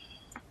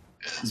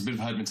a bit of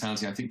herd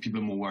mentality. I think people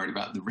are more worried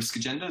about the risk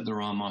agenda.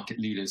 There are market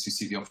leaders who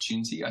see the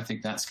opportunity. I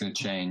think that's going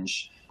to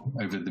change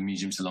over the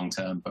medium to long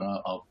term, but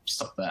I'll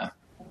stop there.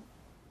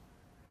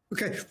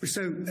 Okay,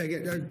 so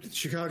again,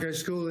 Chicago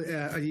School,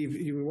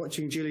 you were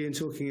watching Gillian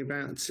talking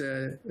about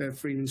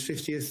Friedman's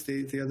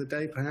 50th the other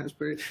day, perhaps,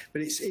 but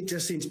it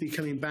does seem to be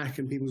coming back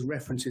and people's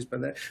references by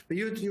that. But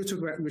you're talking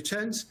about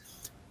returns,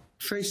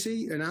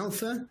 Tracy, and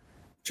alpha.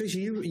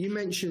 Tracy, you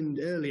mentioned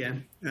earlier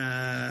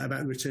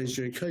about returns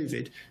during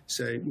COVID.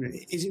 So,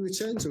 is it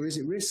returns or is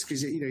it risk?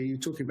 Is it, you're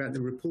talking about the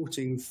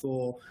reporting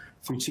through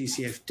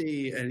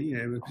TCFD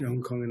and,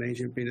 Hong Kong and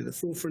Asia being at the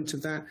forefront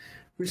of that.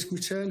 Risk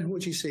return,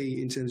 what do you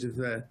see in terms of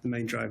the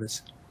main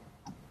drivers?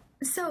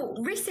 So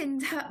risk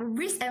and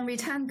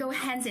return go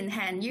hands in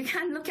hand. You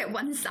can't look at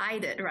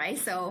one-sided, right?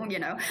 So,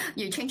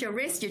 you change your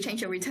risk, you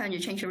change your return, you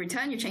change your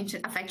return,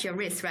 affect your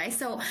risk, right?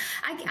 So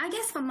I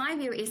guess from my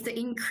view is the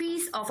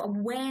increase of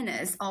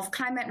awareness of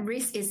climate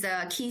risk is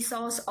a key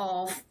source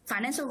of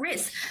financial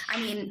risk. I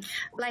mean,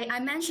 like I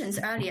mentioned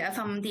earlier,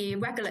 from the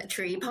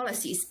regulatory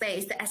policy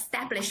space, the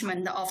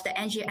establishment of the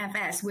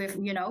NGFS with,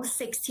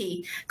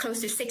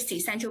 close to 60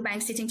 central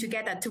banks sitting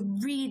together to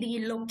really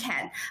look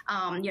at,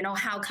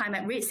 how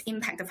climate risk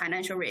impact the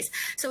financial risk.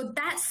 So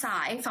that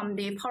side from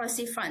the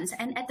policy front,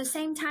 and at the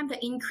same time, the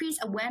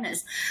increased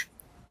awareness.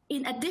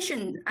 In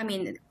addition, I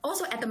mean,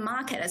 also at the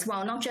market as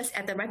well, not just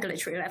at the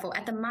regulatory level,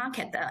 at the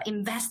market, the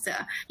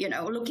investor,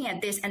 looking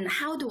at this and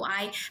how do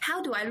I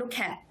look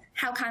at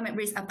how climate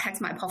risk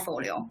affects my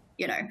portfolio?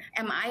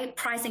 Am I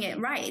pricing it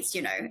right?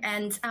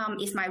 And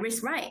is my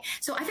risk right?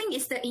 So I think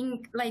it's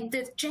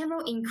the general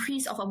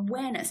increase of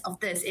awareness of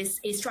this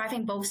is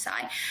driving both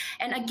sides.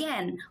 And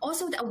again,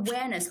 also the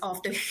awareness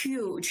of the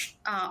huge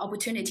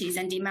opportunities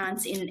and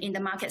demands in the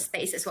market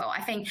space as well.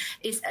 I think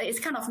it's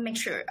kind of a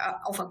mixture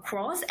of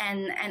across,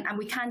 and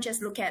we can't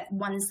just look at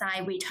one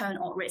side, return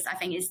or risk. I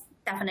think it's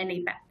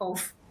definitely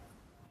both.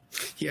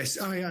 Yes,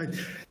 I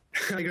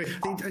agree. I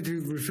think I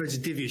do refer to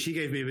Divya. She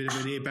gave me a bit of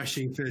an ear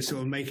bashing for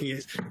sort of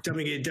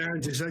dumbing it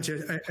down to such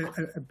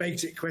a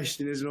basic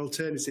question as an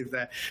alternative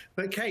there.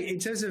 But Kate, in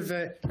terms of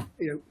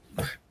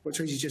what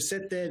Tracy just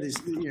said there, there's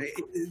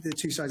the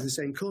two sides of the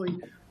same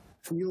coin.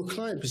 From your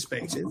client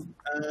perspective,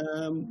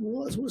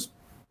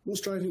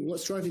 what's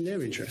driving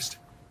their interest?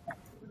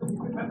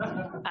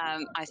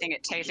 I think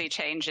it totally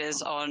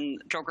changes on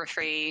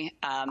geography,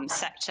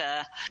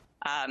 sector.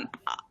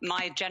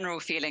 My general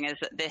feeling is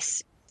that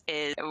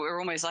we're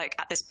almost like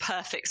at this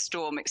perfect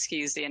storm,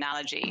 excuse the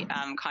analogy,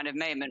 kind of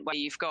moment where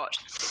you've got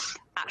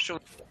actual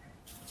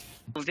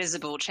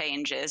visible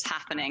changes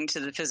happening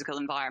to the physical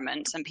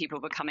environment and people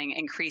becoming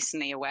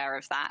increasingly aware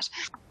of that.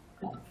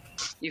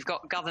 You've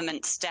got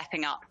government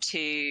stepping up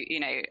to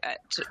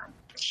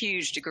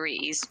huge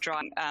degrees,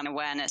 drawing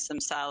awareness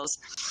themselves.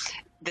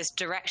 This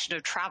direction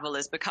of travel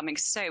is becoming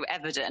so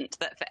evident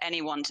that for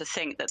anyone to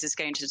think that it's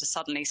going to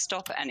suddenly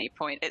stop at any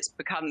point, it's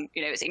become,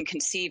 it's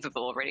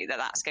inconceivable really that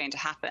that's going to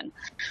happen.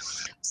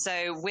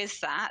 So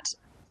with that,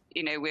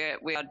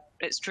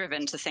 it's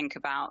driven to think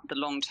about the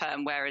long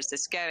term, where is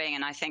this going?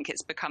 And I think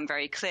it's become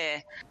very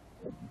clear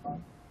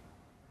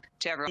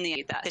to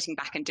everyone that sitting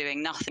back and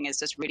doing nothing is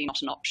just really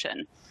not an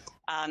option.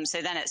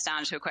 So then it's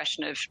down to a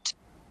question of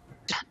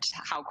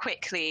how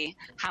quickly,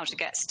 how to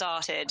get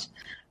started.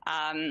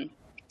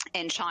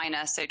 In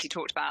China, so you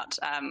talked about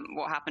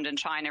what happened in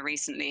China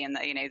recently, and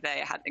that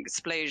they had an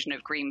explosion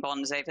of green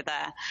bonds over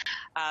there.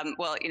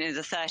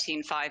 The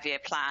 13 5-year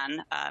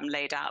plan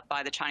laid out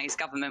by the Chinese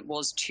government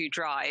was to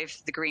drive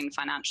the green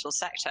financial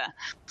sector,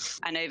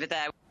 and over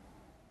there,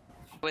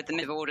 with the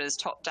mid-orders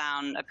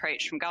top-down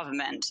approach from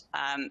government,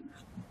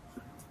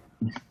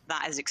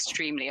 that is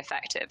extremely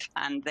effective,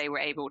 and they were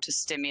able to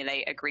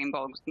stimulate a green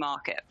bond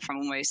market from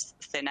almost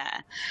thin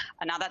air.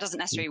 And now that doesn't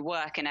necessarily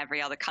work in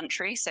every other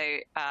country, so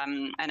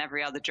and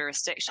every other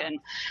jurisdiction.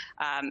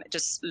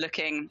 Just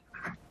looking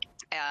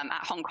at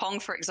Hong Kong,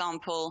 for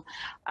example,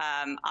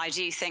 I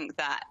do think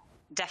that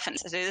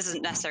definitely, so this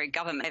isn't necessarily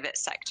government, private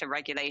sector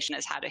regulation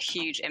has had a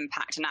huge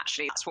impact, and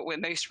actually that's what we're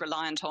most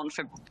reliant on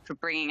for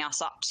bringing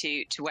us up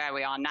to where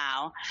we are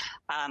now.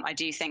 I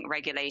do think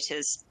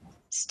regulators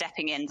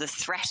stepping in, the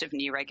threat of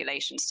new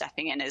regulation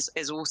stepping in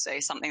is also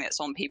something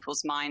that's on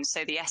people's minds.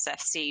 So the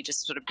SFC,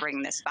 just sort of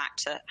bring this back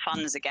to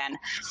funds again,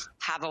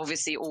 have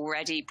obviously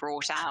already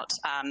brought out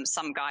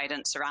some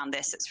guidance around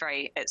this.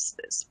 It's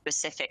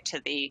specific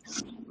to the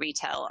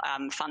retail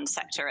fund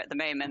sector at the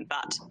moment,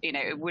 but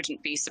it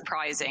wouldn't be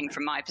surprising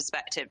from my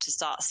perspective to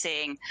start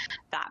seeing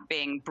that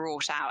being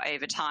brought out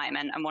over time.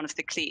 And one of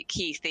the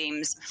key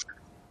themes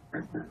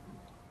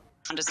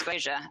on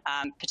disclosure,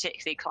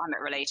 particularly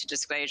climate-related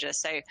disclosure.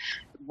 So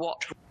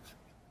what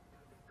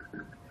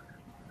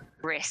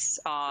risks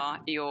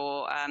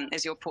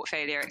is your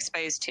portfolio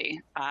exposed to?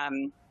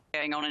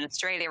 Going on in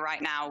Australia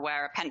right now,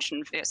 where a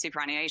pension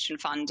superannuation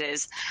fund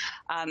is,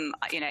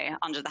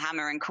 under the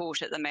hammer in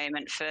court at the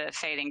moment for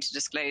failing to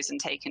disclose and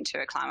take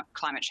into account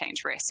climate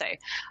change risk. So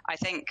I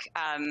think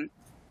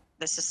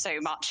there's just so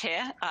much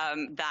here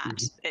that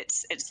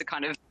it's the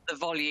kind of the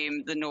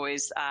volume, the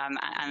noise,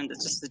 and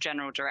just the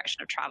general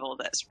direction of travel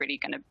that's really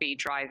going to be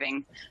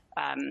driving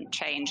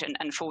change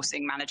and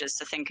forcing managers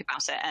to think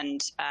about it,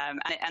 and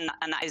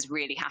that is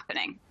really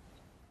happening.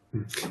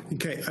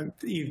 Okay,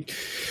 you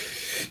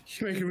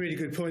make a really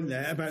good point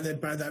there about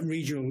that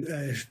regional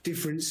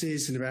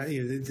differences and about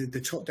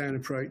the top-down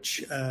approach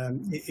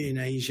in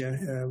Asia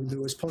that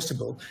was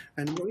possible.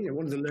 And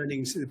one of the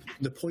learnings,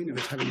 the point of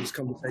us having this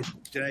conversation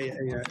today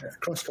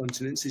across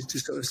continents is to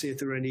sort of see if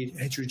there are any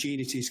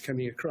heterogeneities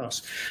coming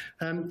across.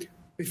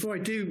 Before I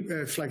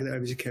do flag that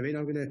over to Kevin,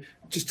 I'm going to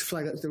just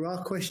flag that there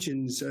are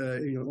questions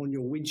on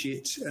your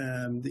widget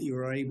that you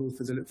are able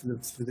for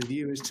the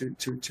viewers to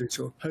sort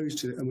of pose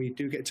to, and we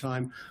do get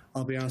time.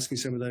 I'll be asking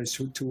some of those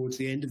towards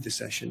the end of the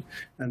session,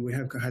 and we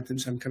have had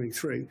some coming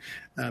through.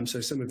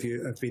 So some of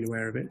you have been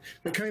aware of it.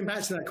 But coming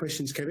back to that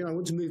question, Kevin, I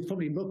want to move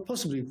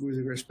possibly with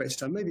respect to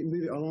time, maybe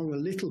move it along a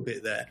little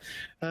bit there.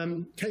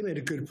 Kate made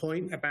a good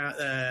point about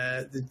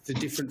the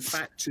different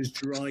factors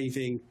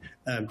driving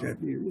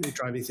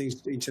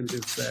things in terms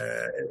of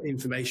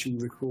information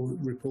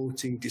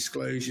reporting,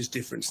 disclosures,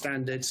 different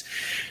standards.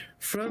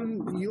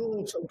 From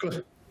your sort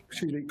of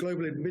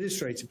global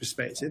administrator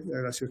perspective,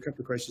 I'll ask you a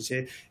couple of questions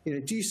here.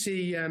 Do you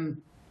see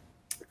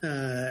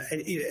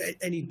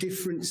any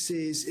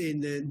differences in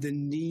the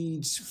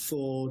needs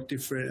for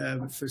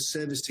different for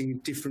servicing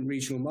different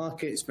regional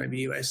markets, maybe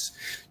US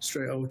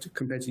straight or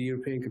compared to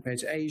European, compared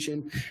to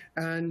Asian,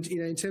 and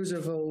in terms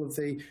of all of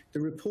the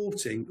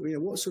reporting,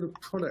 what sort of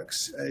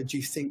products do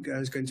you think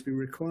is going to be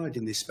required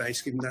in this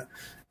space, given that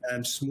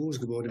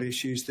smorgasbord of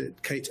issues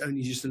that Kate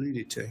only just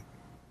alluded to?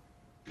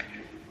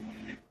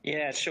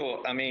 Yeah,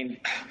 sure. I mean,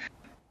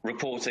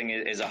 reporting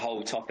is a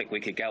whole topic we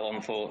could go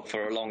on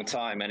for a long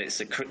time, and it's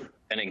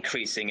an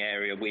increasing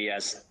area we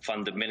as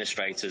fund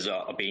administrators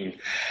are being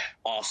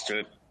asked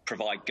to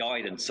provide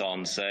guidance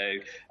on. So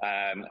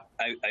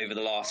over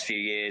the last few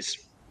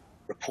years,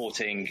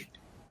 reporting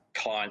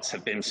clients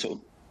have been sort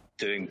of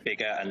doing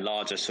bigger and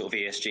larger sort of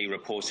ESG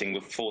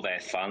reporting for their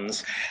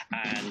funds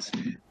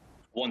and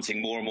wanting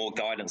more and more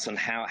guidance on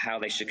how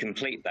they should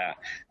complete that.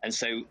 And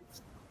so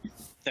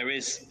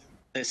there's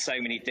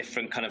so many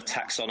different kind of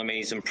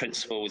taxonomies and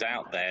principles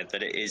out there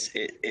that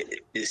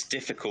it's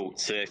difficult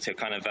to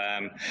kind of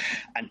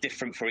and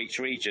different for each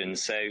region.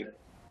 So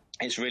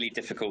it's really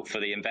difficult for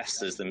the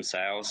investors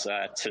themselves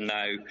to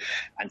know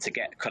and to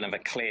get kind of a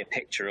clear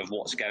picture of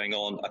what's going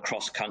on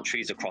across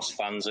countries, across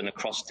funds, and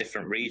across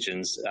different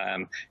regions.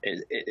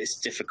 It's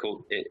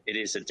difficult. It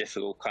is a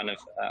difficult kind of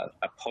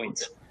a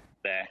point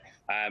there.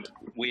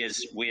 We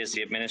as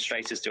the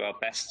administrators do our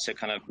best to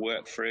kind of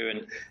work through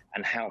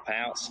and help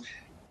out.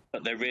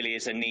 But there really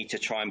is a need to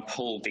try and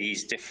pull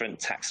these different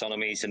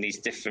taxonomies and these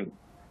different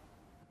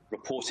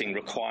reporting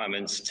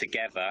requirements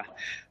together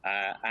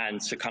and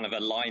to kind of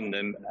align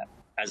them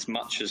as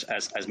much as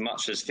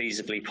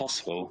feasibly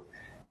possible.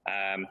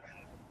 And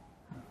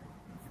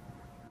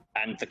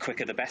the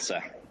quicker the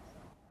better.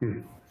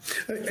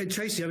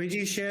 Tracy, I mean, do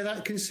you share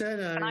that concern?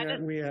 Can I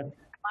ask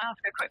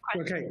a quick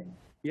question? Okay.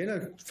 Yeah,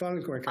 no,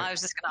 fine, quick. I was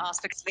just going to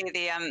ask, because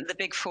the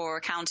big four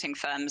accounting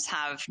firms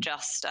have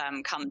just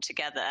come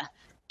together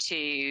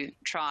to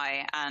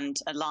try and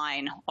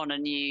align on a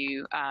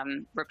new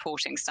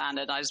reporting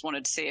standard. I just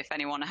wanted to see if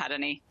anyone had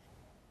any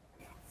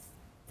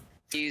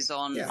views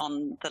on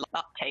the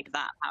uptake of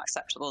that, how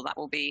acceptable that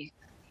will be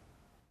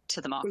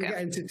to the market.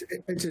 Well,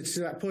 to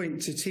that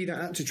point, to tee that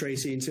up to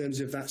Tracy in terms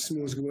of that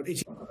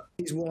smorgasbord,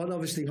 it's one,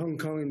 obviously Hong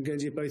Kong and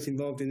Guernsey are both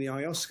involved in the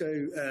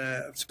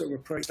IOSCO sort of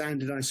approach,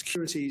 standardized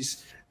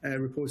securities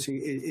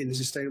reporting in the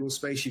sustainable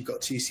space. You've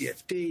got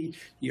TCFD,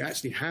 you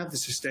actually have the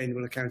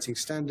Sustainable Accounting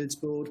Standards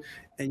Board,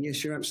 and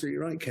yes, you're absolutely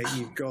right, Kate,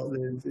 you've got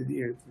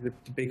the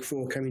big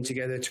four coming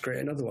together to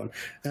create another one.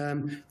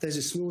 There's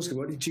a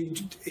smorgasbord.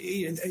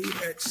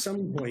 At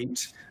some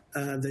point,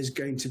 there's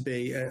going to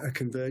be a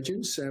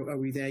convergence. So are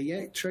we there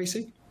yet,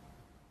 Tracy?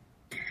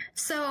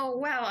 So,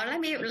 well,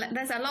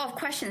 there's a lot of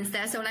questions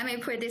there. So let me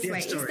put it this way.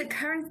 Is the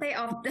current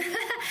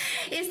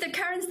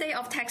state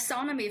of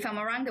taxonomy from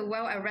around the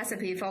world a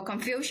recipe for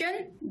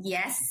confusion?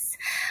 Yes.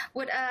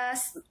 Would a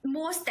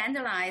more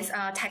standardized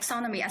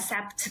taxonomy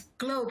accept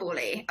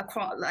globally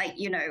across,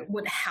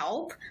 would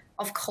help?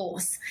 Of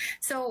course.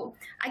 So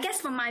I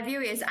guess from my view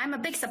is I'm a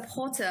big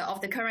supporter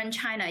of the current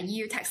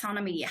China-EU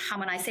taxonomy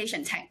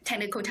harmonization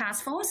technical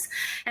task force.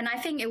 And I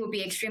think it would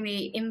be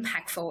extremely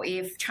impactful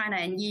if China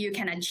and EU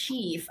can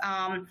achieve,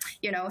 some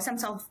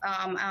sort of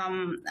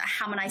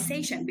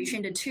harmonization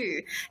between the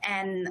two.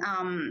 And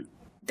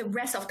the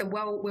rest of the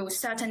world will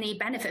certainly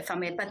benefit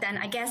from it. But then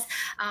I guess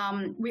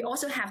we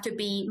also have to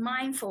be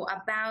mindful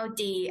about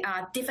the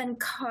different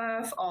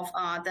curve of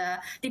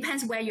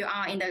depends where you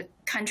are in the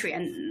country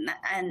and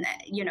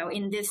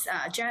in this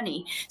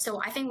journey. So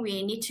I think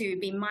we need to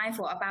be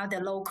mindful about the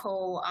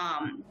local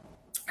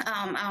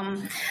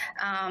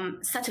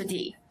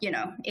subtlety,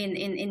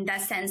 in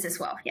that sense as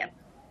well. Yeah.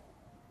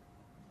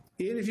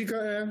 Ian, have you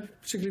got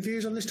particular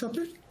views on this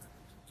topic?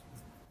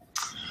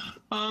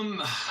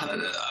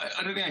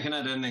 I don't think I can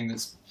add anything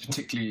that's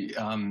particularly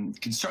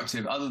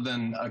constructive, other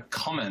than a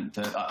comment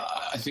that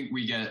I think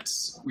we get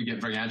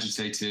very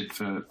agitated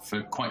for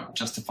quite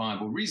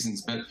justifiable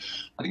reasons. But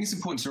I think it's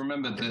important to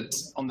remember that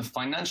on the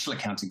financial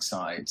accounting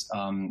side,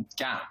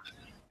 GAAP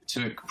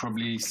took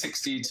probably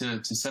 60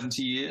 to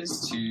 70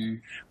 years to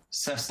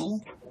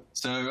settle.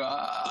 So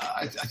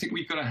I think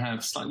we've got to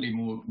have slightly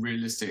more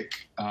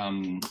realistic.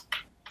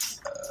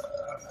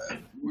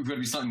 We've got to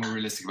be slightly more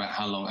realistic about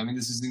how long. I mean,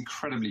 this is an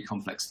incredibly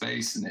complex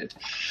space, and it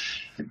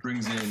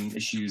brings in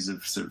issues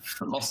of sort of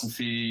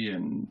philosophy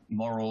and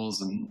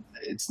morals, and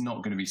it's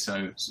not going to be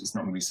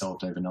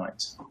solved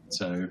overnight.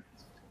 So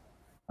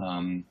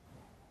I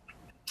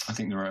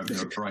think there are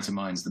brighter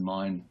minds than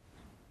mine.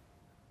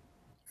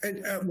 I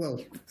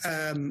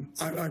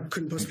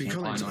couldn't possibly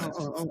comment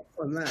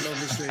on that,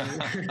 obviously.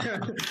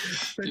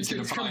 But you can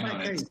opine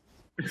on it.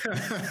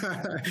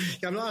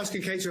 Yeah, I'm not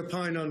asking Kate to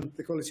opine on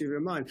the quality of your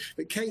mind,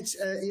 but Kate,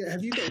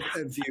 have you got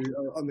a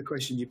view on the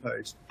question you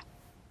posed?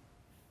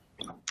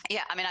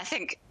 Yeah, I mean,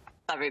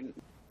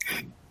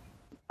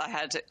 I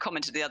had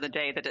commented the other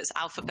day that it's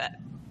alphabet,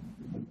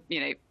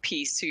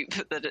 pea soup,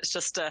 that it's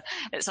just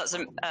it's such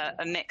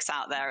a mix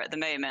out there at the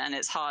moment, and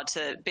it's hard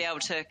to be able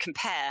to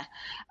compare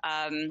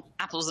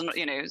apples and,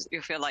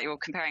 you feel like you're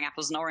comparing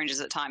apples and oranges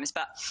at times.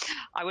 But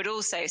I would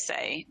also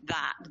say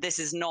that this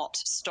is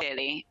not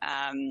really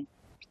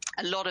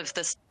a lot of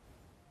the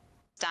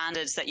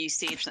standards that you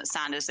see, different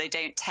standards, they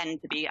don't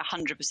tend to be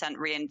 100%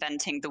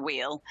 reinventing the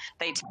wheel.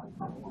 They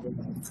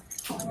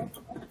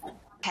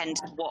tend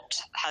to what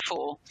had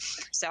for.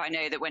 So I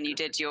know that when you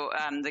did your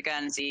the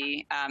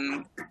Guernsey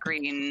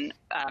Green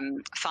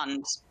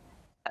Fund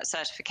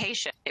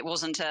certification, it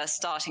wasn't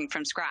starting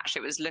from scratch.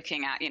 It was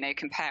looking at,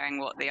 comparing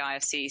what the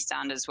IFC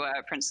standards were,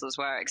 principles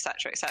were, et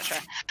cetera, et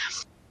cetera.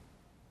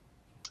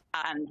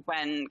 And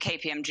when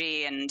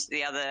KPMG and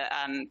the other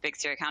big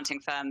three accounting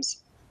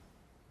firms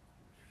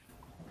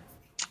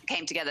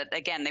came together,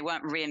 again, they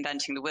weren't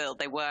reinventing the wheel.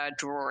 They were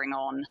drawing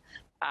on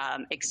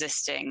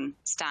existing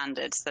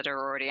standards that are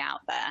already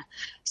out there.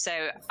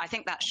 So I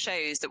think that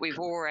shows that we've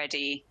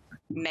already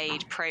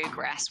made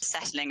progress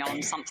settling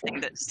on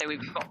something so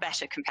we've got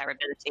better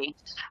comparability.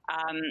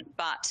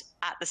 But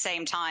at the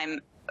same time,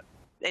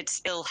 it's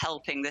still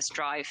helping this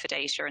drive for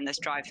data and this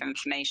drive for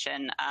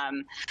information.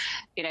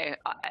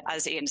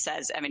 As Ian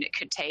says, I mean, it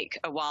could take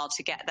a while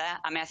to get there.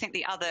 I mean, I think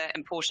the other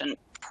important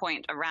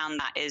point around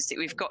that is that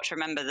we've got to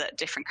remember that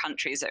different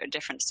countries are at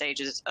different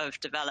stages of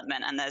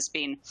development, and there's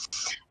been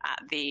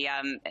at the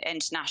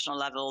international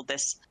level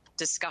this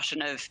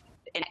discussion of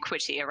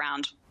inequity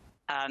around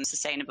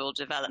sustainable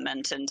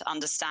development, and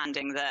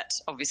understanding that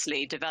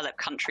obviously developed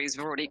countries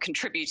have already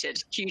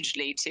contributed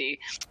hugely to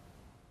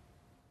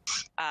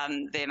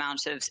the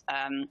amount of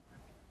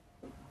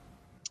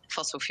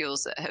fossil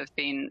fuels that have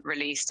been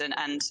released,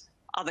 and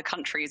other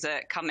countries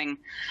are coming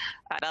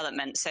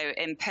development. So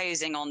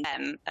imposing on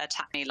them a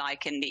taxonomy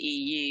like in the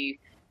EU,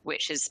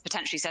 which is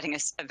potentially setting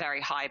a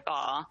very high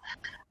bar,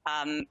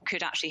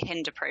 could actually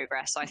hinder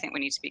progress. So I think we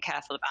need to be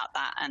careful about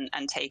that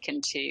and take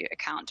into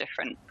account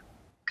different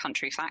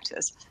country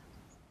factors.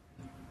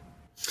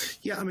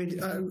 Yeah, I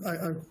mean,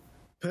 I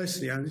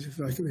personally,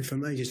 if I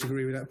may just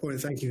agree with that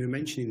point, thank you for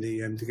mentioning the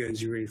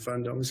Guernsey Green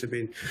Fund. Obviously,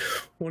 being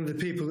one of the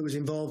people that was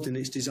involved in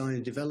its design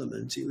and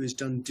development, it was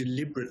done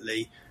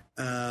deliberately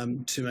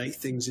to make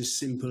things as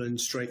simple and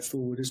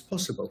straightforward as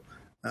possible.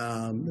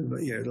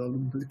 But,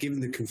 given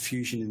the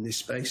confusion in this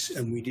space,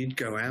 and we did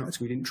go out,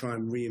 we didn't try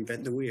and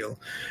reinvent the wheel,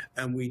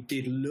 and we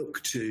did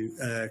look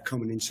to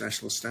common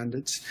international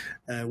standards.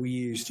 We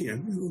used,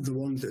 the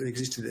ones that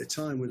existed at the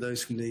time were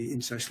those from the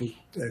International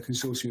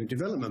Consortium of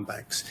Development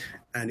Banks,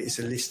 and it's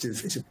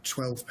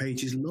 12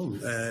 pages long,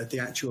 the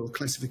actual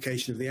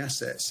classification of the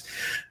assets.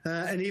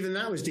 And even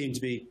that was deemed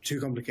to be too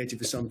complicated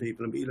for some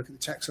people. But you look at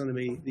the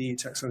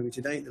taxonomy,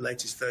 to date, the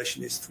latest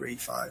version is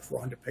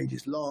 400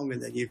 pages long,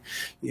 and then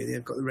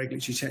they've got the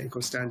regulatory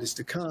technical standards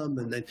to come,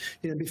 and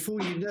then before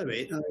you know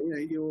it,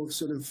 you're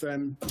sort of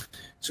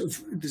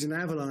there's an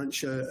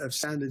avalanche of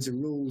standards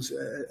and rules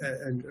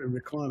and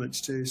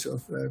requirements to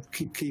sort of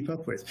keep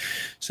up with.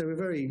 So we're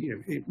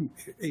very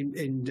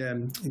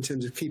in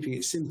terms of keeping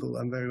it simple,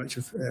 I'm very much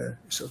a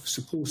sort of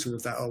supporter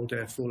of that old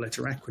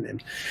four-letter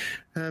acronym.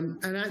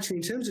 And actually,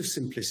 in terms of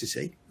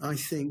simplicity, I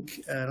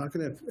think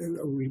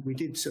we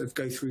did sort of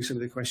go through some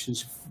of the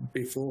questions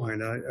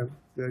beforehand.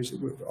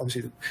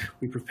 Obviously,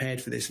 we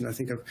prepared for this, and I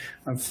think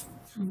I've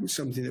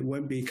something that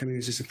won't be coming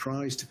as a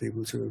surprise to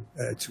people to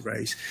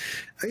raise.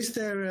 Is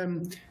there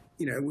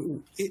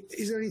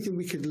is there anything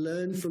we could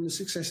learn from the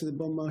success of the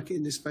bond market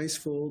in this space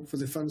for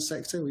the fund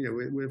sector?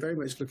 We're very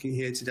much looking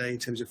here today in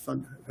terms of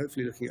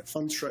hopefully looking at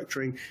fund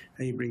structuring,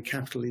 how you bring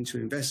capital into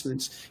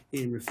investments.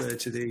 Ian referred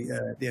to the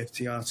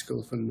FT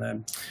article from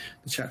the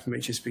chap from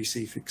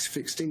HSBC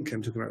Fixed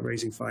Income talking about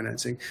raising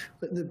financing.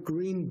 But the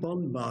green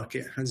bond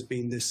market has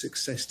been the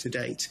success to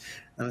date.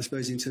 And I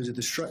suppose in terms of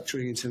the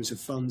structuring, in terms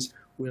of funds,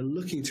 we're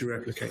looking to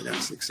replicate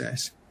that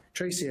success.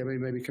 Tracy, I mean,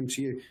 maybe come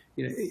to you.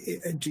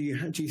 Do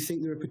you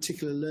think there are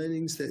particular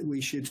learnings that we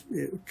should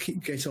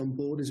get on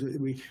board as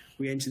we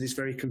enter this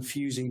very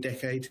confusing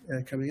decade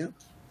coming up?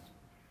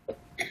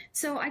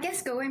 So I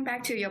guess going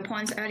back to your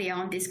points earlier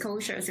on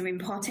disclosures and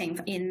reporting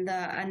in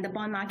the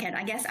bond market,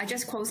 I guess I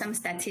just quote some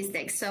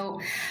statistics.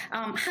 So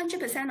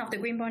 100% of the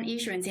green bond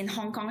issuance in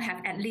Hong Kong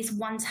have at least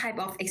one type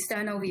of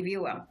external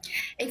reviewer.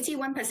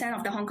 81%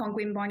 of the Hong Kong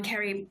green bond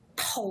carry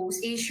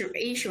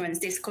post-issuance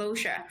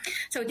disclosure.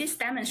 So this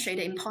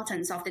demonstrates the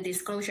importance of the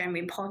disclosure and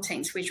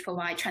reportings, which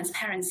provide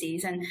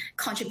transparencies and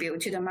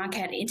contribute to the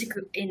market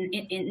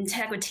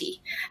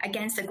integrity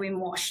against the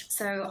greenwash.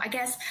 So I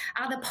guess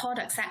other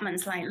product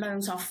segments like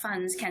loans or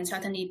funds can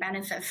certainly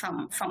benefit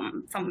from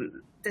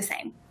the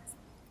same.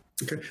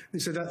 Okay,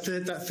 so that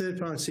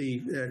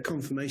third-party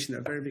confirmation,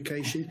 that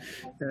verification,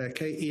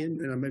 Ian,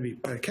 and maybe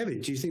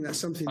Kevin, do you think that's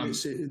something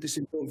that's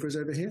important for us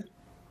over here?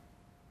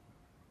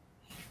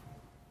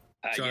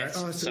 Sorry. Yes.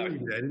 Oh, sorry.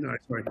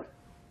 Sorry.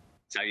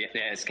 So yeah,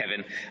 it's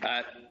Kevin.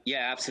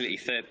 Yeah, absolutely.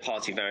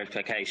 Third-party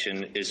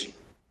verification is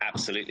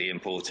absolutely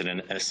important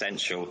and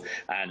essential,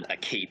 and a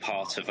key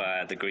part of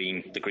the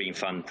green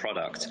fund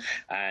product,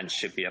 and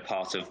should be a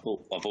part of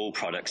all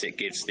products. It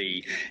gives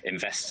the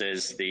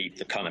investors the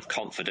kind of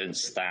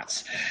confidence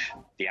that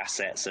the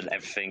assets and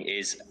everything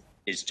is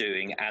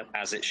doing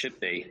as it should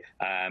be.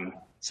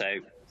 So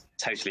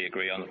totally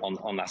agree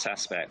on that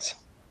aspect.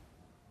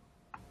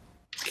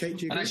 Kate,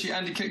 do you agree? And actually,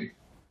 Andy,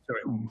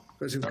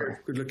 sorry,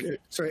 good look.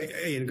 Sorry,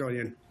 Ian, go on,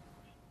 Ian.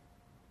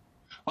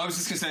 I was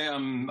just going to say, I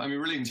mean,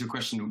 relating to your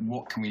question,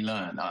 what can we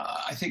learn?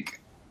 I think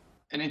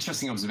an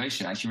interesting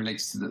observation actually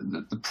relates to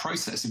the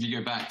process. If you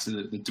go back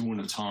to the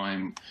dawn of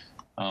time,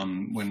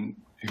 when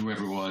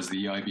whoever it was,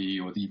 the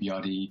EIB or the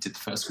EBRD did the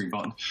first green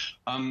bond,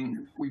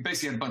 we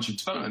basically had a bunch of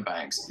development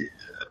banks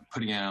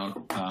putting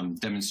out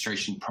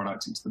demonstration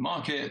products into the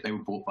market. They were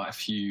bought by a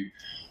few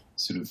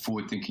sort of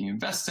forward-thinking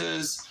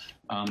investors.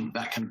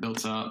 That kind of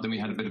built up. Then we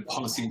had a bit of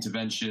policy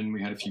intervention.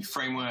 We had a few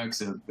frameworks.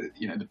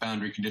 The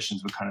boundary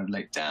conditions were kind of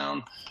laid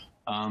down.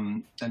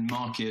 Then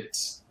market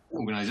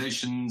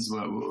organizations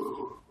were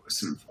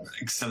sort of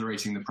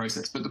accelerating the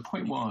process. But the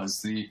point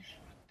was the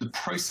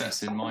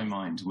process, in my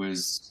mind,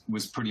 was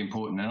pretty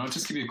important. And I'll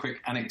just give you a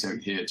quick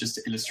anecdote here, just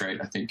to illustrate,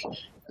 I think,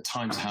 at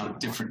times how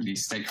differently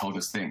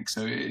stakeholders think.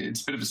 So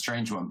it's a bit of a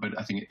strange one, but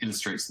I think it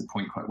illustrates the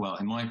point quite well.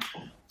 In my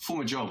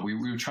former job, we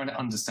were trying to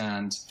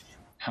understand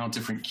how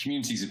different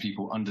communities of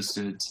people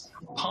understood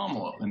palm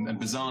oil. And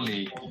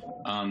bizarrely,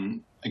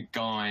 a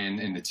guy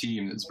in the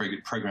team that's a very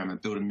good programmer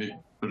built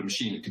a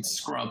machine that could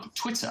scrub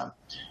Twitter.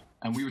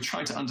 And we were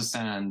trying to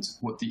understand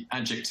what the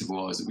adjective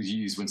was that was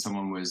used when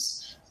someone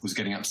was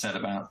getting upset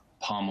about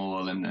palm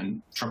oil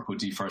and tropical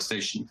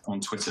deforestation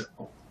on Twitter.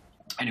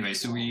 Anyway,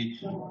 so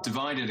we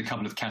divided a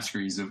couple of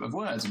categories of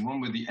words, and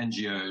one were the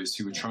NGOs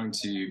who were trying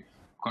to,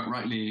 quite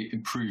rightly,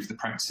 improve the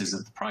practices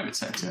of the private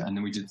sector. And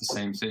then we did the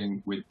same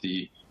thing with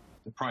the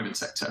private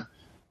sector.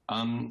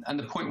 And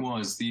the point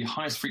was the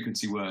highest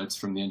frequency words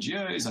from the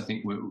NGOs, I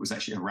think, was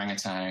actually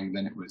orangutan,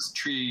 then it was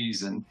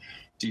trees and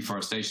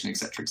deforestation, et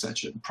cetera, et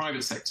cetera. The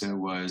private sector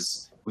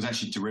was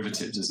actually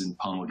derivatives, as in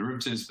palm oil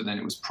derivatives, but then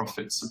it was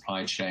profit,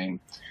 supply chain.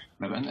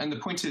 And the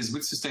point is,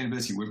 with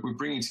sustainability, we're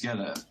bringing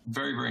together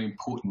very, very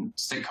important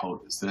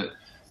stakeholders that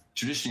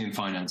traditionally in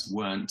finance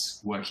weren't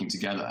working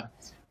together.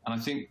 And I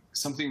think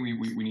something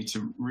we need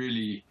to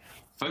really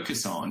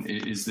focus on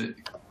is that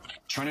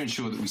trying to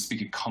ensure that we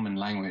speak a common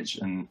language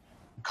and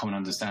common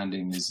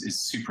understanding is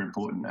super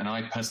important. And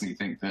I personally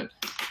think that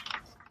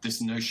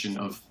this notion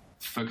of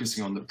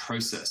focusing on the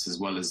process as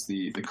well as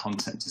the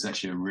content is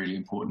actually a really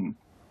important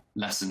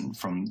lesson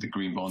from the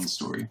green bond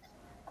story.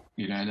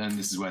 And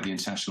this is where the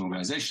international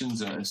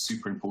organizations are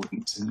super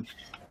important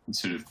in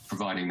sort of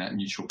providing that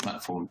neutral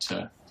platform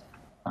to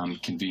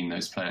convene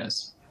those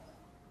players.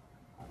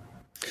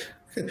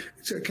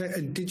 So, okay,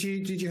 and did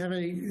you have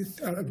any?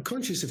 I'm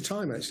conscious of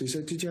time actually.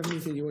 So, did you have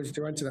anything you wanted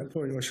to add to that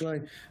point, or shall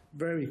I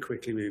very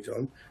quickly move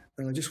on?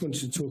 And I just wanted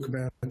to talk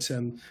about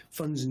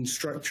funds and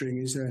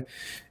structuring. Is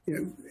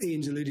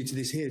Ian's alluded to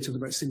this here, talking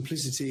about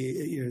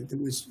simplicity.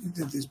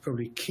 There's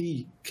probably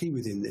key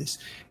within this.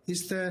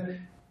 Is there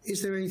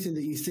anything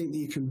that you think that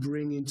you can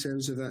bring in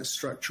terms of that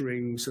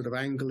structuring sort of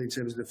angle in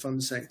terms of the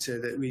fund sector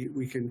that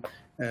we can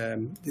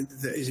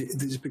that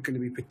is going to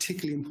be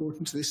particularly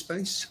important to this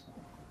space?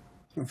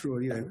 After all,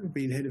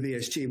 being head of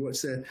ESG,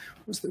 what's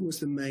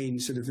the main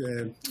sort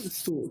of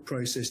thought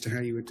process to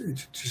how you would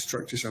to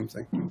structure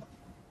something?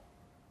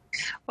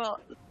 Well,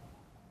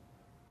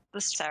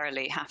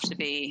 necessarily have to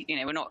be,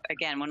 we're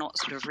not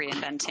sort of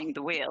reinventing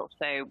the wheel.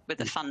 So with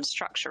the fund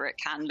structure, it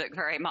can look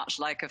very much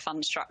like a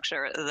fund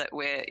structure that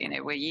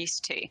we're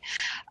used to.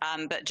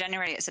 But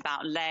generally, it's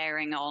about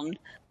layering on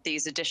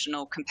these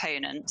additional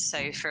components.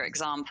 So, for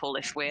example,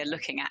 if we're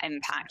looking at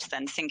impact,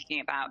 then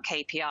thinking about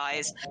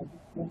KPIs.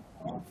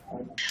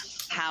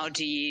 How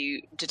do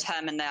you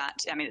determine that?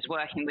 I mean, it's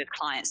working with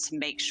clients to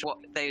make sure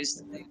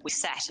those we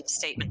set of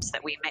statements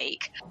that we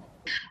make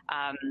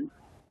are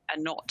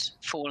not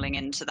falling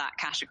into that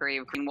category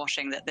of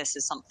greenwashing, that this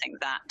is something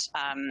that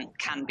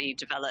can be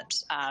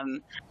developed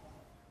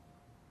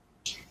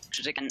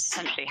against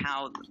essentially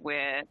how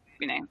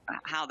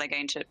how they're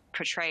going to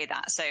portray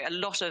that. So a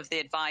lot of the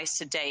advice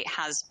to date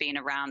has been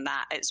around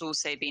that. It's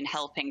also been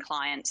helping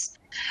clients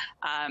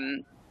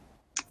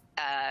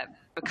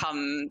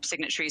become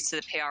signatories to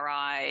the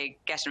PRI,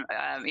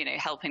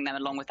 helping them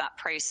along with that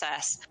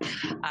process.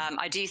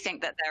 I do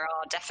think that there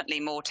are definitely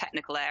more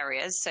technical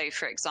areas. So,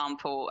 for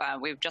example,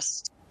 we've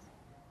just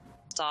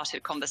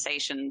started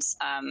conversations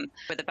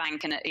with the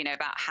bank and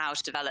about how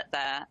to develop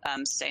their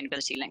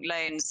sustainability-linked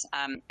loans.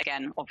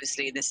 Again,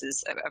 obviously, this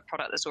is a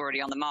product that's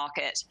already on the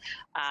market,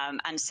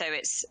 and so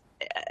it's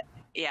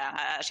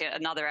actually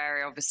another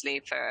area, obviously,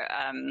 for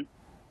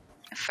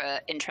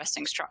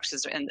interesting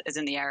structures is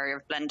in the area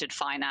of blended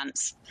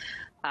finance,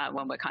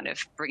 when we're kind of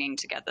bringing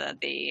together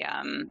the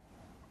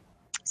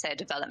say a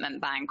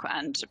development bank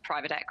and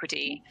private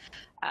equity.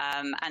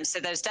 And so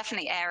there's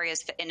definitely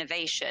areas for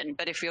innovation,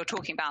 but if you're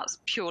talking about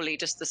purely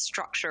just the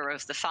structure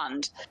of the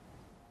fund,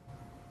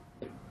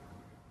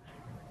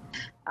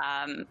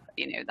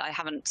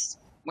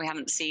 we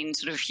haven't seen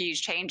sort of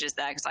huge changes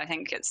there, because I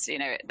think it's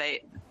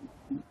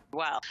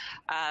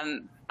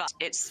but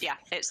it's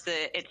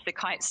the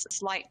kind of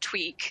slight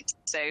tweak.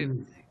 So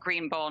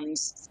green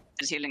bonds,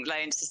 sustainability-linked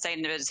loans,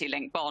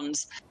 sustainability-linked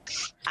bonds,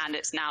 and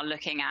it's now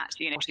looking at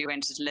what you're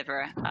going to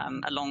deliver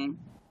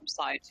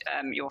alongside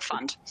your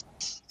fund.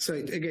 So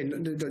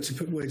again, not to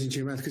put words into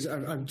your mouth, because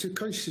I'm too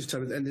conscious of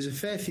time, and there's a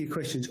fair few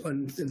questions,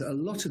 and a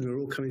lot of them are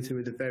all coming through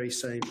with the very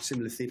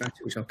similar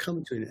thematic, which I'll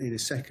come to in a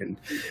second.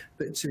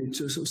 But to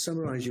sort of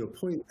summarise your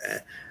point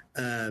there,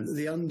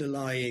 the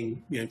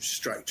underlying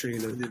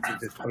structuring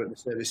the product and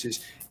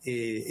services,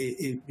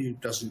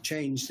 it doesn't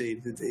change.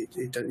 It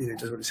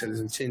does what it says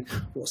in the tin.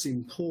 What's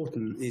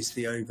important is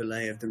the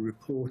overlay of the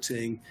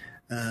reporting,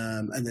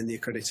 and then the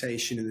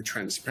accreditation and the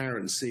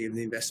transparency of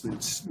the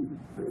investments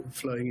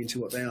flowing into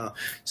what they are.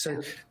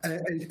 So,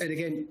 and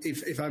again,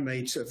 if I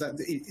may, sort of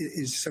that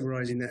is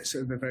summarising that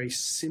sort of a very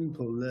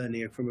simple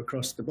learning from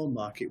across the bond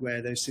market,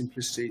 where those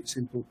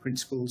simple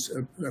principles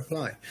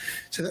apply.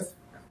 So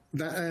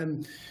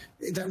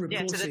that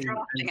reporting. So the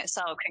drafting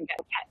itself can get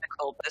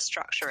technical, but the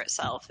structure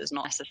itself is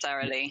not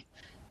necessarily,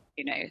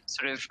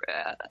 sort of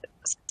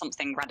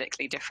something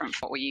radically different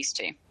from what we're used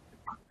to.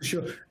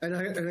 Sure, and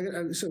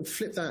I sort of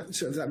flip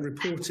that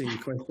reporting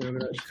question. I'm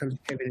going to come to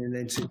Kevin and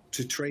then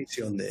to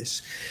Tracy on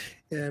this.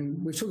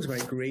 We've talked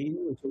about green.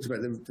 We've talked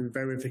about the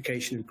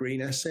verification of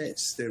green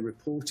assets, the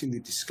reporting, the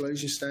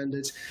disclosure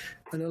standards,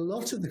 and a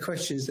lot of the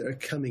questions that are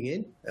coming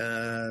in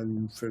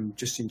from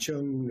Justin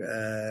Chung,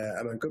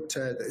 Aman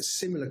Gupta,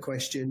 similar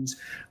questions,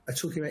 are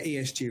talking about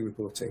ESG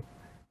reporting.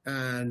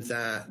 And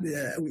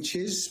that, which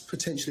is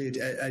potentially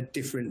a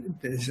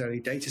different necessarily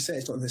data set.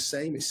 It's not the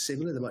same. It's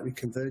similar. There might be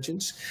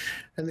convergence.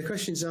 And the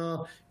questions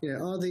are,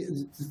 are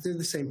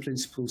the same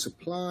principles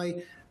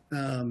apply?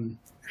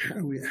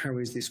 How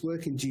is this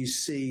working? Do you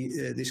see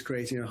this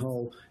creating a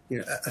whole,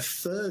 a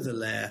further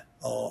layer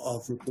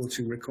of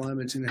reporting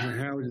requirements? And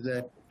how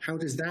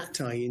does that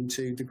tie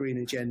into the green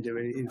agenda?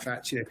 In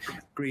fact,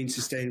 green,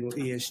 sustainable,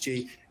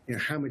 ESG.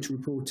 How much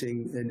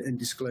reporting and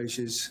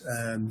disclosures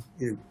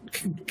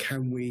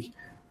can we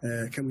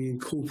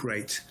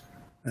incorporate?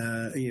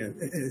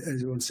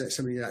 As one said,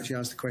 somebody actually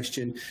asked the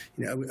question,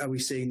 are we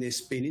seeing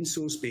this being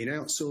insourced, being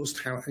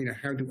outsourced? How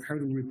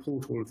do we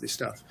report all of this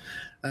stuff?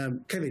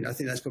 Kevin, I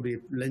think that's probably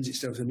lends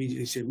itself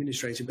immediately to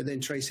administrator. But then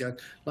Tracy,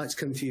 I'd like to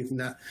come to you from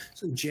that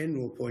sort of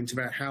general point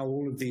about how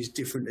all of these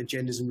different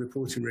agendas and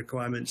reporting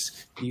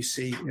requirements you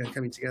see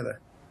coming together.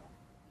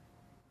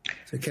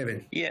 So,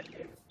 Kevin.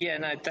 Yeah,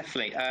 no,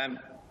 definitely.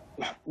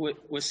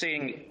 We're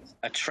seeing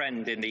a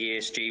trend in the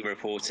ESG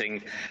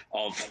reporting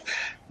of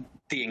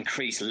the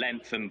increased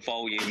length and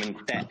volume and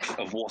depth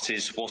of what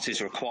is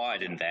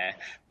required in there,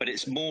 but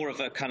it's more of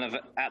a kind of,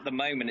 at the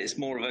moment, it's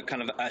more of a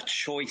kind of a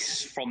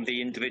choice from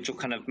the individual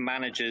kind of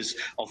managers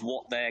of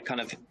what they're kind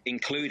of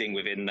including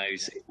within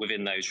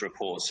those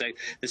reports. So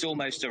there's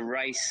almost a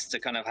race to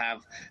kind of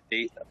have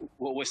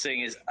what we're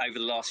seeing is over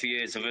the last few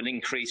years of an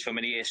increase from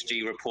an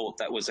ESG report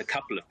that was a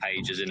couple of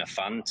pages in a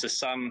fund to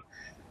some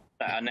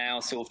that are now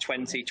sort of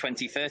 20,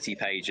 30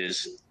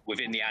 pages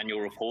within the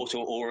annual report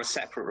or a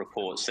separate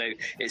report. So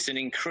it's an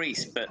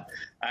increase, but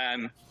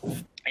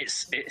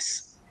it's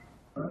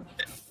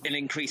an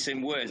increase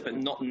in words, but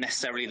not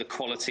necessarily the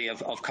quality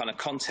of kind of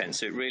content.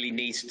 So it really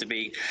needs to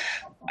be,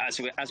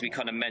 as we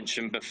kind of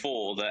mentioned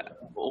before, that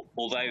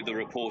although the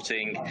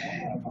reporting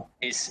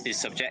is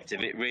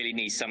subjective, it really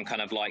needs some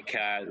kind of like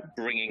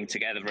bringing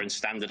together and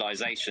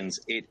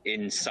standardizations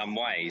in some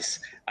ways.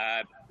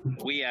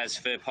 We as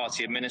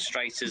third-party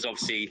administrators,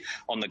 obviously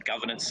on the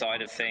governance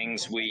side of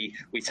things, we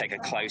take a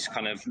close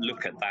kind of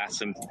look at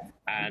that, and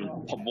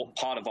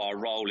part of our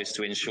role is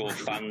to ensure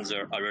funds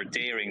are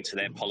adhering to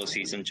their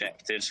policies and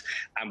objectives,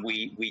 and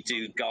we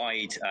do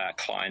guide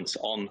clients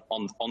on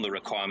the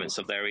requirements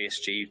of their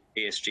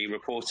ESG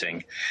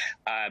reporting.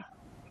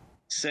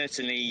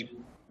 Certainly,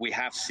 we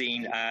have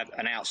seen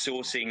an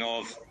outsourcing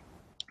of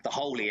the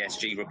whole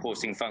ESG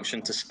reporting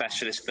function to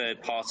specialist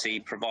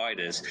third-party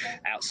providers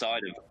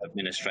outside of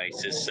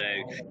administrators. So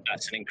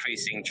that's an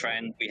increasing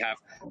trend. We have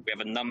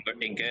a number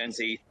in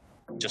Guernsey.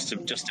 Just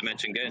to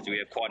mention Guernsey, we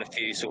have quite a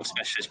few sort of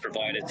specialist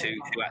providers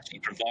who actually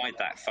provide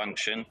that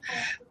function,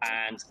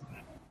 and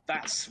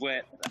that's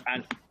where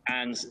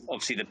and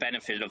obviously the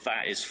benefit of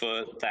that is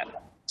for that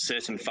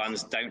certain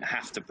funds don't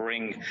have to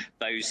bring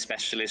those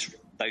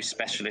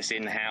specialists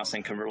in-house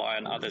and can rely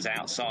on others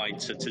outside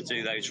to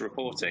do those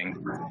reporting.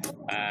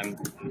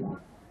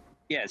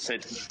 So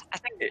I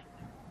think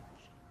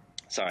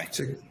sorry.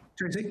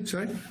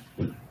 Sorry.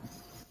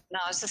 No,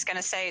 I was just going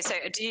to say, so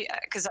do you,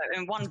 because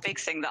one big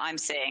thing that I'm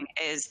seeing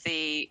is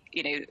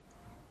particularly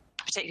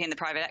in the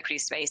private equity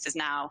space, is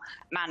now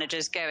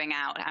managers going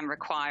out and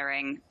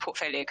requiring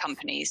portfolio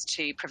companies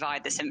to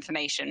provide this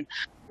information,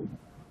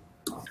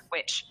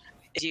 which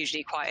is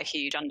usually quite a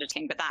huge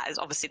undertaking, but that is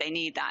obviously they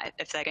need that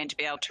if they're going to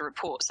be able to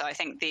report. So I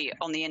think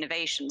on the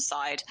innovation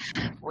side,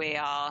 we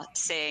are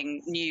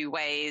seeing new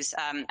ways,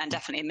 and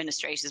definitely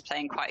administrators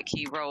playing quite a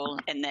key role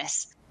in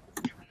this.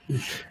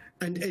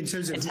 And in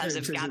terms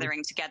of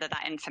gathering together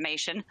that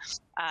information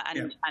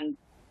and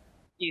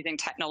using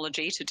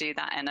technology to do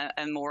that in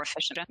a more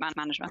efficient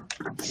management.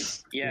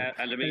 Yeah,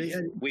 and I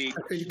mean,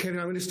 Kevin,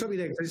 I'm going to stop you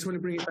there because I just want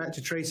to bring it back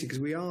to Tracy because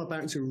we are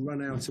about to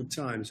run out of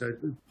time. So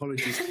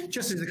apologies.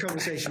 Just as the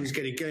conversation is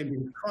getting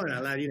going, crying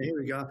out loud, here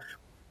we go.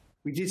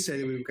 We did say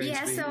that we were going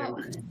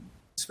to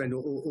spend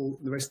all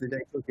the rest of the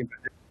day talking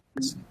about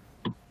this.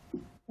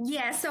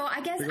 Yeah, so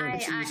I guess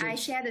I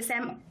share the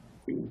same.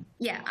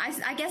 Yeah,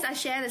 I guess I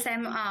share the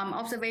same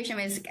observation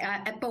with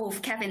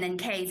both Kevin and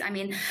Kate. I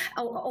mean,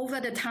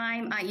 over the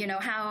time,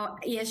 how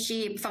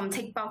ESG from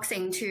tick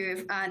boxing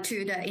to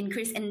the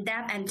increase in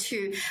depth and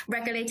to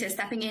regulators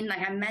stepping in,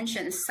 like I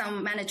mentioned,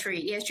 some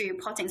mandatory ESG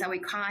reporting that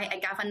require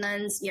a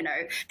governance,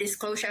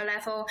 disclosure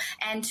level,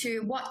 and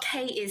to what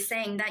Kate is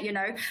saying that,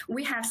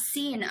 we have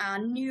seen a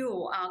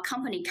new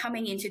company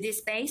coming into this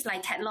space,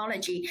 like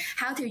technology,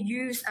 how to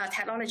use a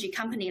technology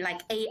company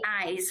like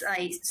AIs,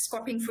 like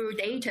scoping through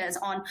data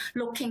on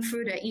looking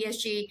through the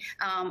ESG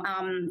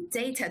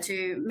data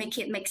to make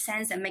it make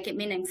sense and make it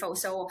meaningful.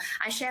 So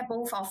I share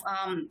both of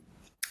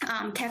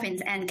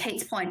Kevin's and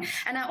Kate's point.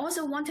 And I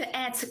also want to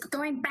add,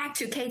 going back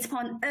to Kate's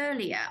point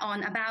earlier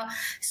on about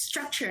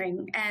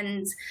structuring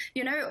and,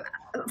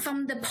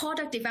 from the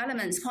product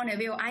development's point of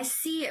view, I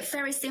see it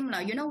very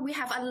similar. We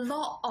have a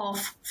lot of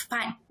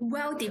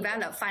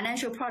well-developed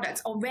financial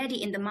products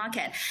already in the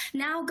market.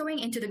 Now going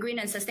into the green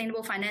and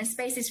sustainable finance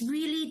space is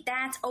really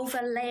that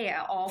overlay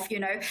of,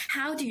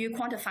 how do you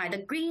quantify the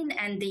green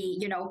and the,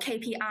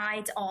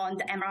 KPIs on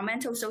the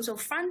environmental social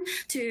front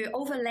to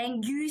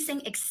overlaying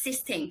using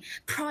existing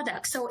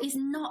products. So it's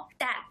not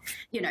that,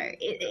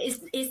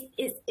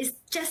 it's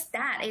just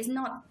that. It's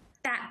not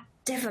that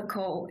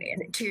difficult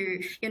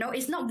to,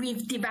 it's not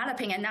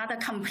developing another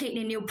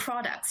completely new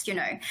products,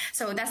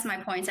 So that's my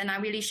point. And I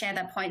really share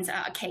the points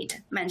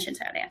Kate mentioned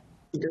earlier.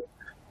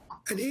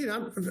 And Ian,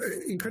 I'm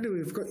incredibly,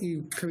 we've got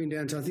you coming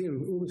down to, I think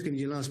I'm almost going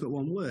to your last but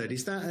one word.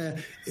 Is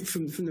that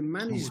from the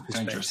manager's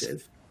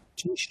perspective,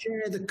 do you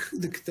share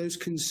those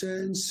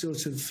concerns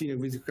sort of,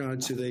 with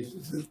regard to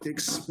the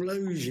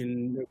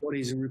explosion of what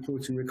is a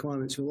reporting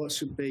requirements and what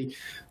should be,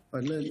 I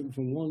learned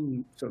from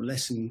one sort of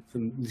lesson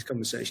from this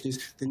conversation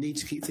is the need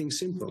to keep things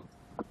simple.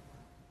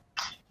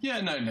 Yeah,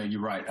 no,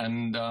 you're right.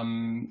 And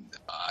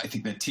I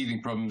think they're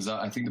teething problems.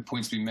 I think the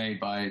points being made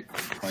by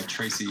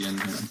Tracy and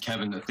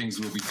Kevin that things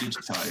will be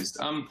digitized.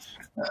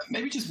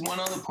 Maybe just one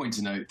other point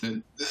to note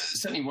that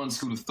certainly one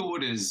school of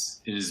thought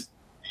is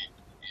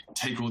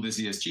take all this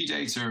ESG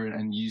data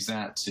and use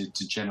that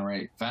to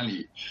generate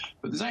value.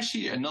 But there's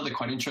actually another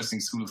quite interesting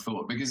school of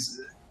thought, because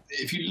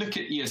if you look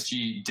at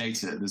ESG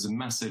data, there's a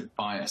massive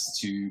bias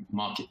to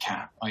market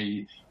cap,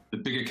 i.e. the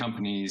bigger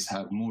companies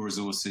have more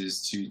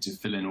resources to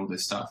fill in all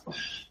this stuff.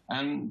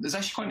 And there's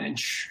actually quite an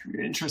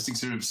interesting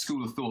sort of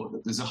school of thought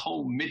that there's a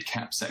whole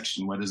mid-cap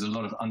section where there's a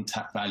lot of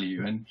untapped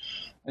value. And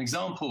an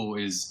example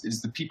is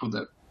the people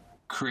that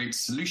create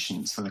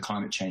solutions for the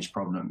climate change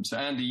problem. So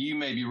Andy, you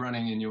may be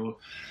running in your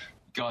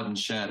garden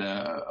shed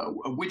a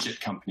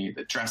widget company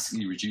that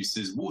drastically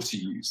reduces water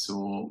use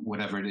or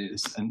whatever it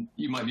is. And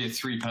you might be a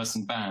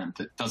 3-person band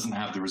that doesn't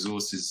have the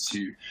resources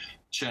to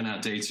churn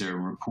out data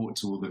and report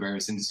to all the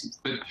various industries.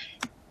 But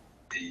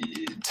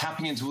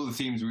tapping into all the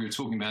themes we were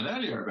talking about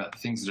earlier about the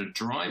things that are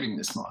driving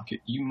this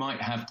market, you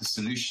might have the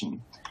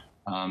solution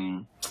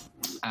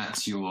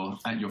at your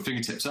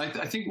fingertips. So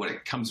I think what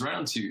it comes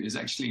around to is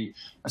actually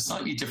a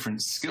slightly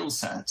different skill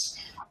set.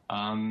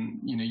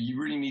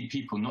 You really need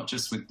people not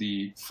just with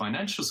the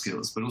financial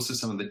skills, but also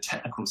some of the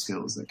technical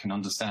skills that can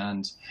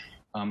understand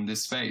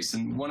this space.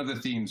 And one of the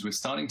themes we're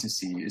starting to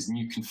see is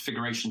new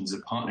configurations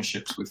of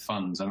partnerships with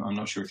funds. I'm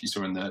not sure if you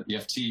saw in the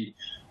FT,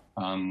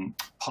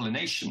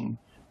 Pollination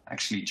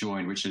actually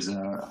joined, which is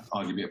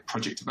arguably a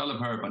project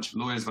developer, a bunch of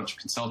lawyers, a bunch of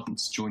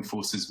consultants joined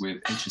forces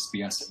with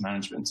HSB Asset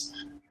Management.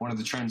 one of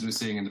the trends we're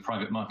seeing in the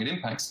private market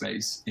impact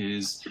space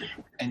is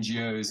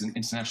NGOs and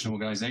international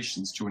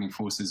organizations joining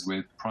forces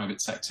with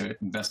private sector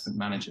investment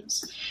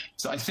managers.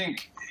 So I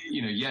think,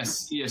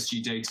 yes,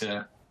 ESG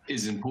data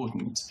is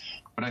important,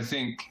 but I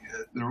think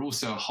there are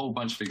also a whole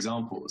bunch of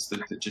examples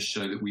that just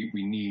show that we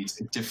need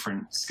a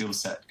different skill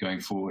set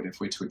going forward if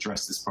we're to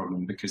address this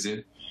problem, because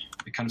it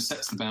kind of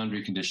sets the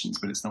boundary conditions,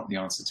 but it's not the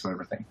answer to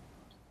everything.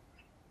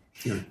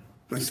 Yeah.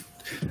 That's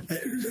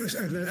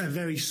a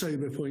very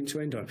sober point to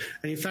end on.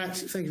 And in fact,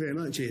 thank you very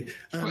much, Ian.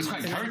 Well, it's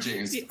quite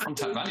encouraging. It's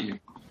untapped value.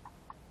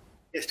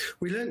 Yes,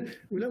 we learned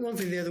one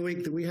thing the other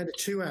week, that we had a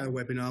 2-hour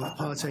webinar,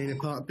 part A and a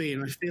part B,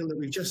 and I feel that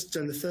we've just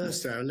done the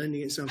first hour,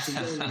 lending itself to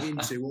rolling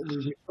into what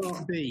will be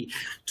part B,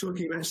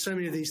 talking about so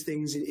many of these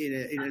things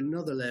in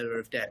another layer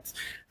of depth.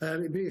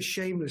 It'd be a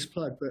shameless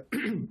plug, but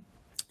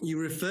you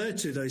referred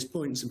to those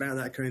points about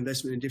that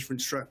co-investment in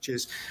different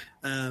structures.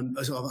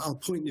 I'll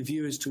point the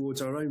viewers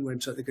towards our own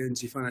website, the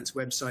Guernsey Finance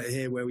website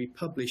here, where we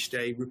published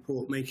a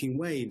report, Making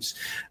Waves,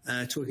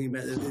 talking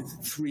about the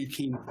 3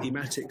 key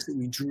thematics that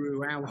we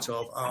drew out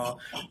of our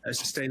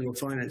Sustainable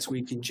Finance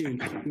Week in June,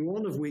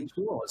 one of which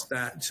was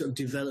that sort of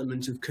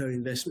development of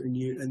co-investment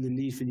and the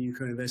need for new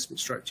co-investment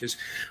structures.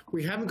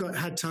 We haven't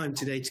had time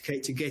today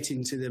to get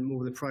into more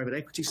of the private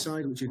equity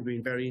side, which would have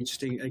been very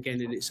interesting,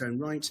 again, in its own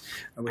right.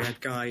 And we had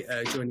Guy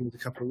joining us a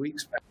couple of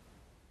weeks back.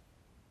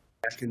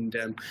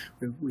 And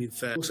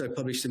we've also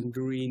published some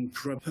green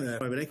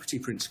private equity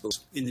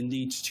principles in the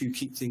need to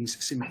keep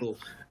things simple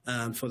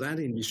for that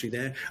industry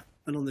there.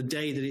 And on the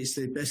day that it's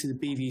the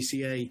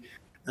BVCA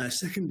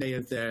second day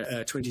of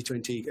their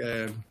 2020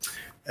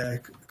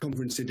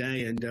 conference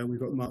today, and we've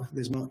got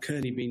there's Mark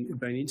Kearney being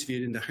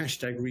interviewed in the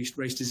hashtag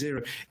Race to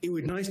Zero. It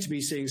would be nice to be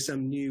seeing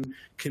some new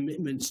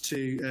commitments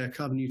to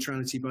carbon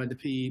neutrality by the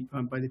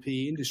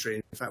PE industry.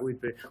 In fact,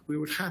 we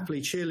would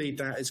happily cheerlead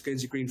that as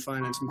Guernsey Green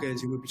Finance, and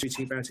Guernsey will be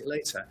tweeting about it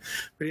later.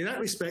 But in that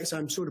respect,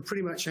 I'm sort of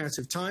pretty much out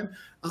of time.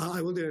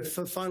 I will do a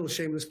final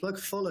shameless plug.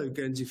 Follow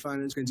Guernsey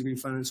Finance, Guernsey Green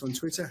Finance on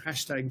Twitter,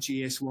 hashtag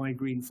GSY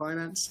Green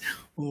Finance,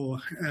 or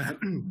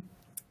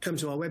come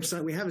to our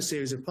website. We have a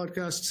series of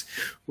podcasts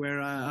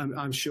where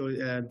I'm sure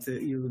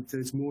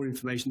there's more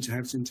information to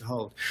have to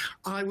hold.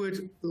 I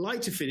would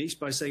like to finish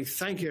by saying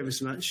thank you ever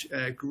so much.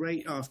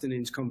 Great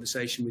afternoon's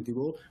conversation with you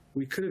all.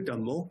 We could have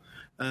done more.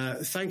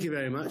 Thank you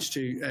very much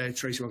to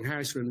Tracy Wong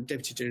Harris, from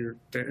Deputy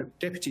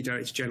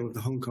Director General of the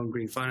Hong Kong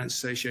Green Finance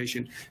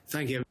Association.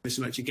 Thank you ever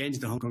so much again to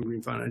the Hong Kong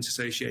Green Finance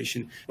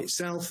Association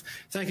itself.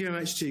 Thank you very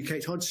much to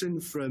Kate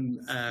Hodgson from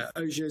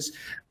OSIAS,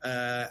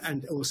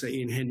 and also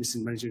Ian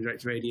Henderson, Managing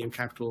Director of ADM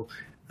Capital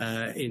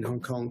in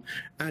Hong Kong,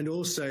 and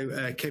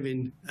also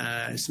Kevin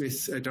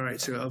Smith,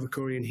 Director of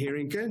Accorian here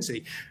in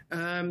Guernsey.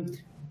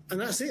 And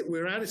that's it.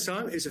 We're out of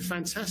time. It's a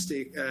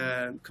fantastic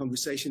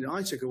conversation that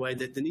I took away,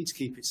 that the need to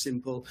keep it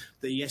simple,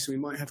 that yes, we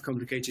might have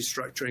complicated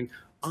structuring,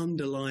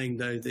 underlying,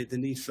 though, the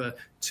need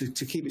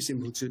to keep it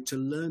simple, to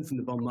learn from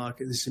the bond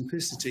market, the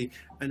simplicity,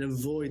 and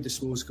avoid the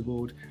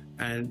smorgasbord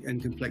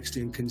and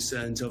complexity and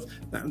concerns of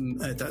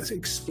that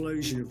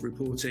explosion of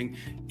reporting.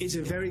 It's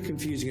a very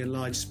confusing and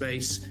large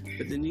space,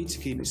 but the need to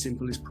keep it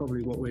simple is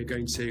probably what we're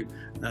going to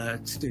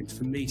do,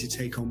 for me to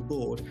take on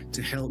board,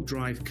 to help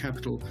drive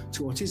capital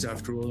to what is,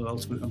 after all, the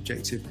ultimate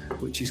objective,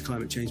 which is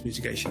climate change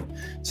mitigation.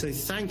 So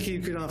thank you,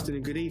 good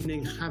afternoon, good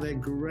evening. Have a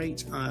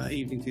great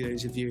evening for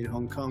those of you in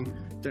Hong Kong.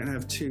 Don't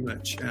have too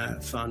much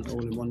fun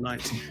all in one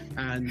night,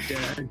 and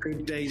a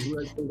good day's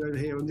work will go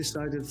here on this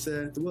side of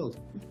the world.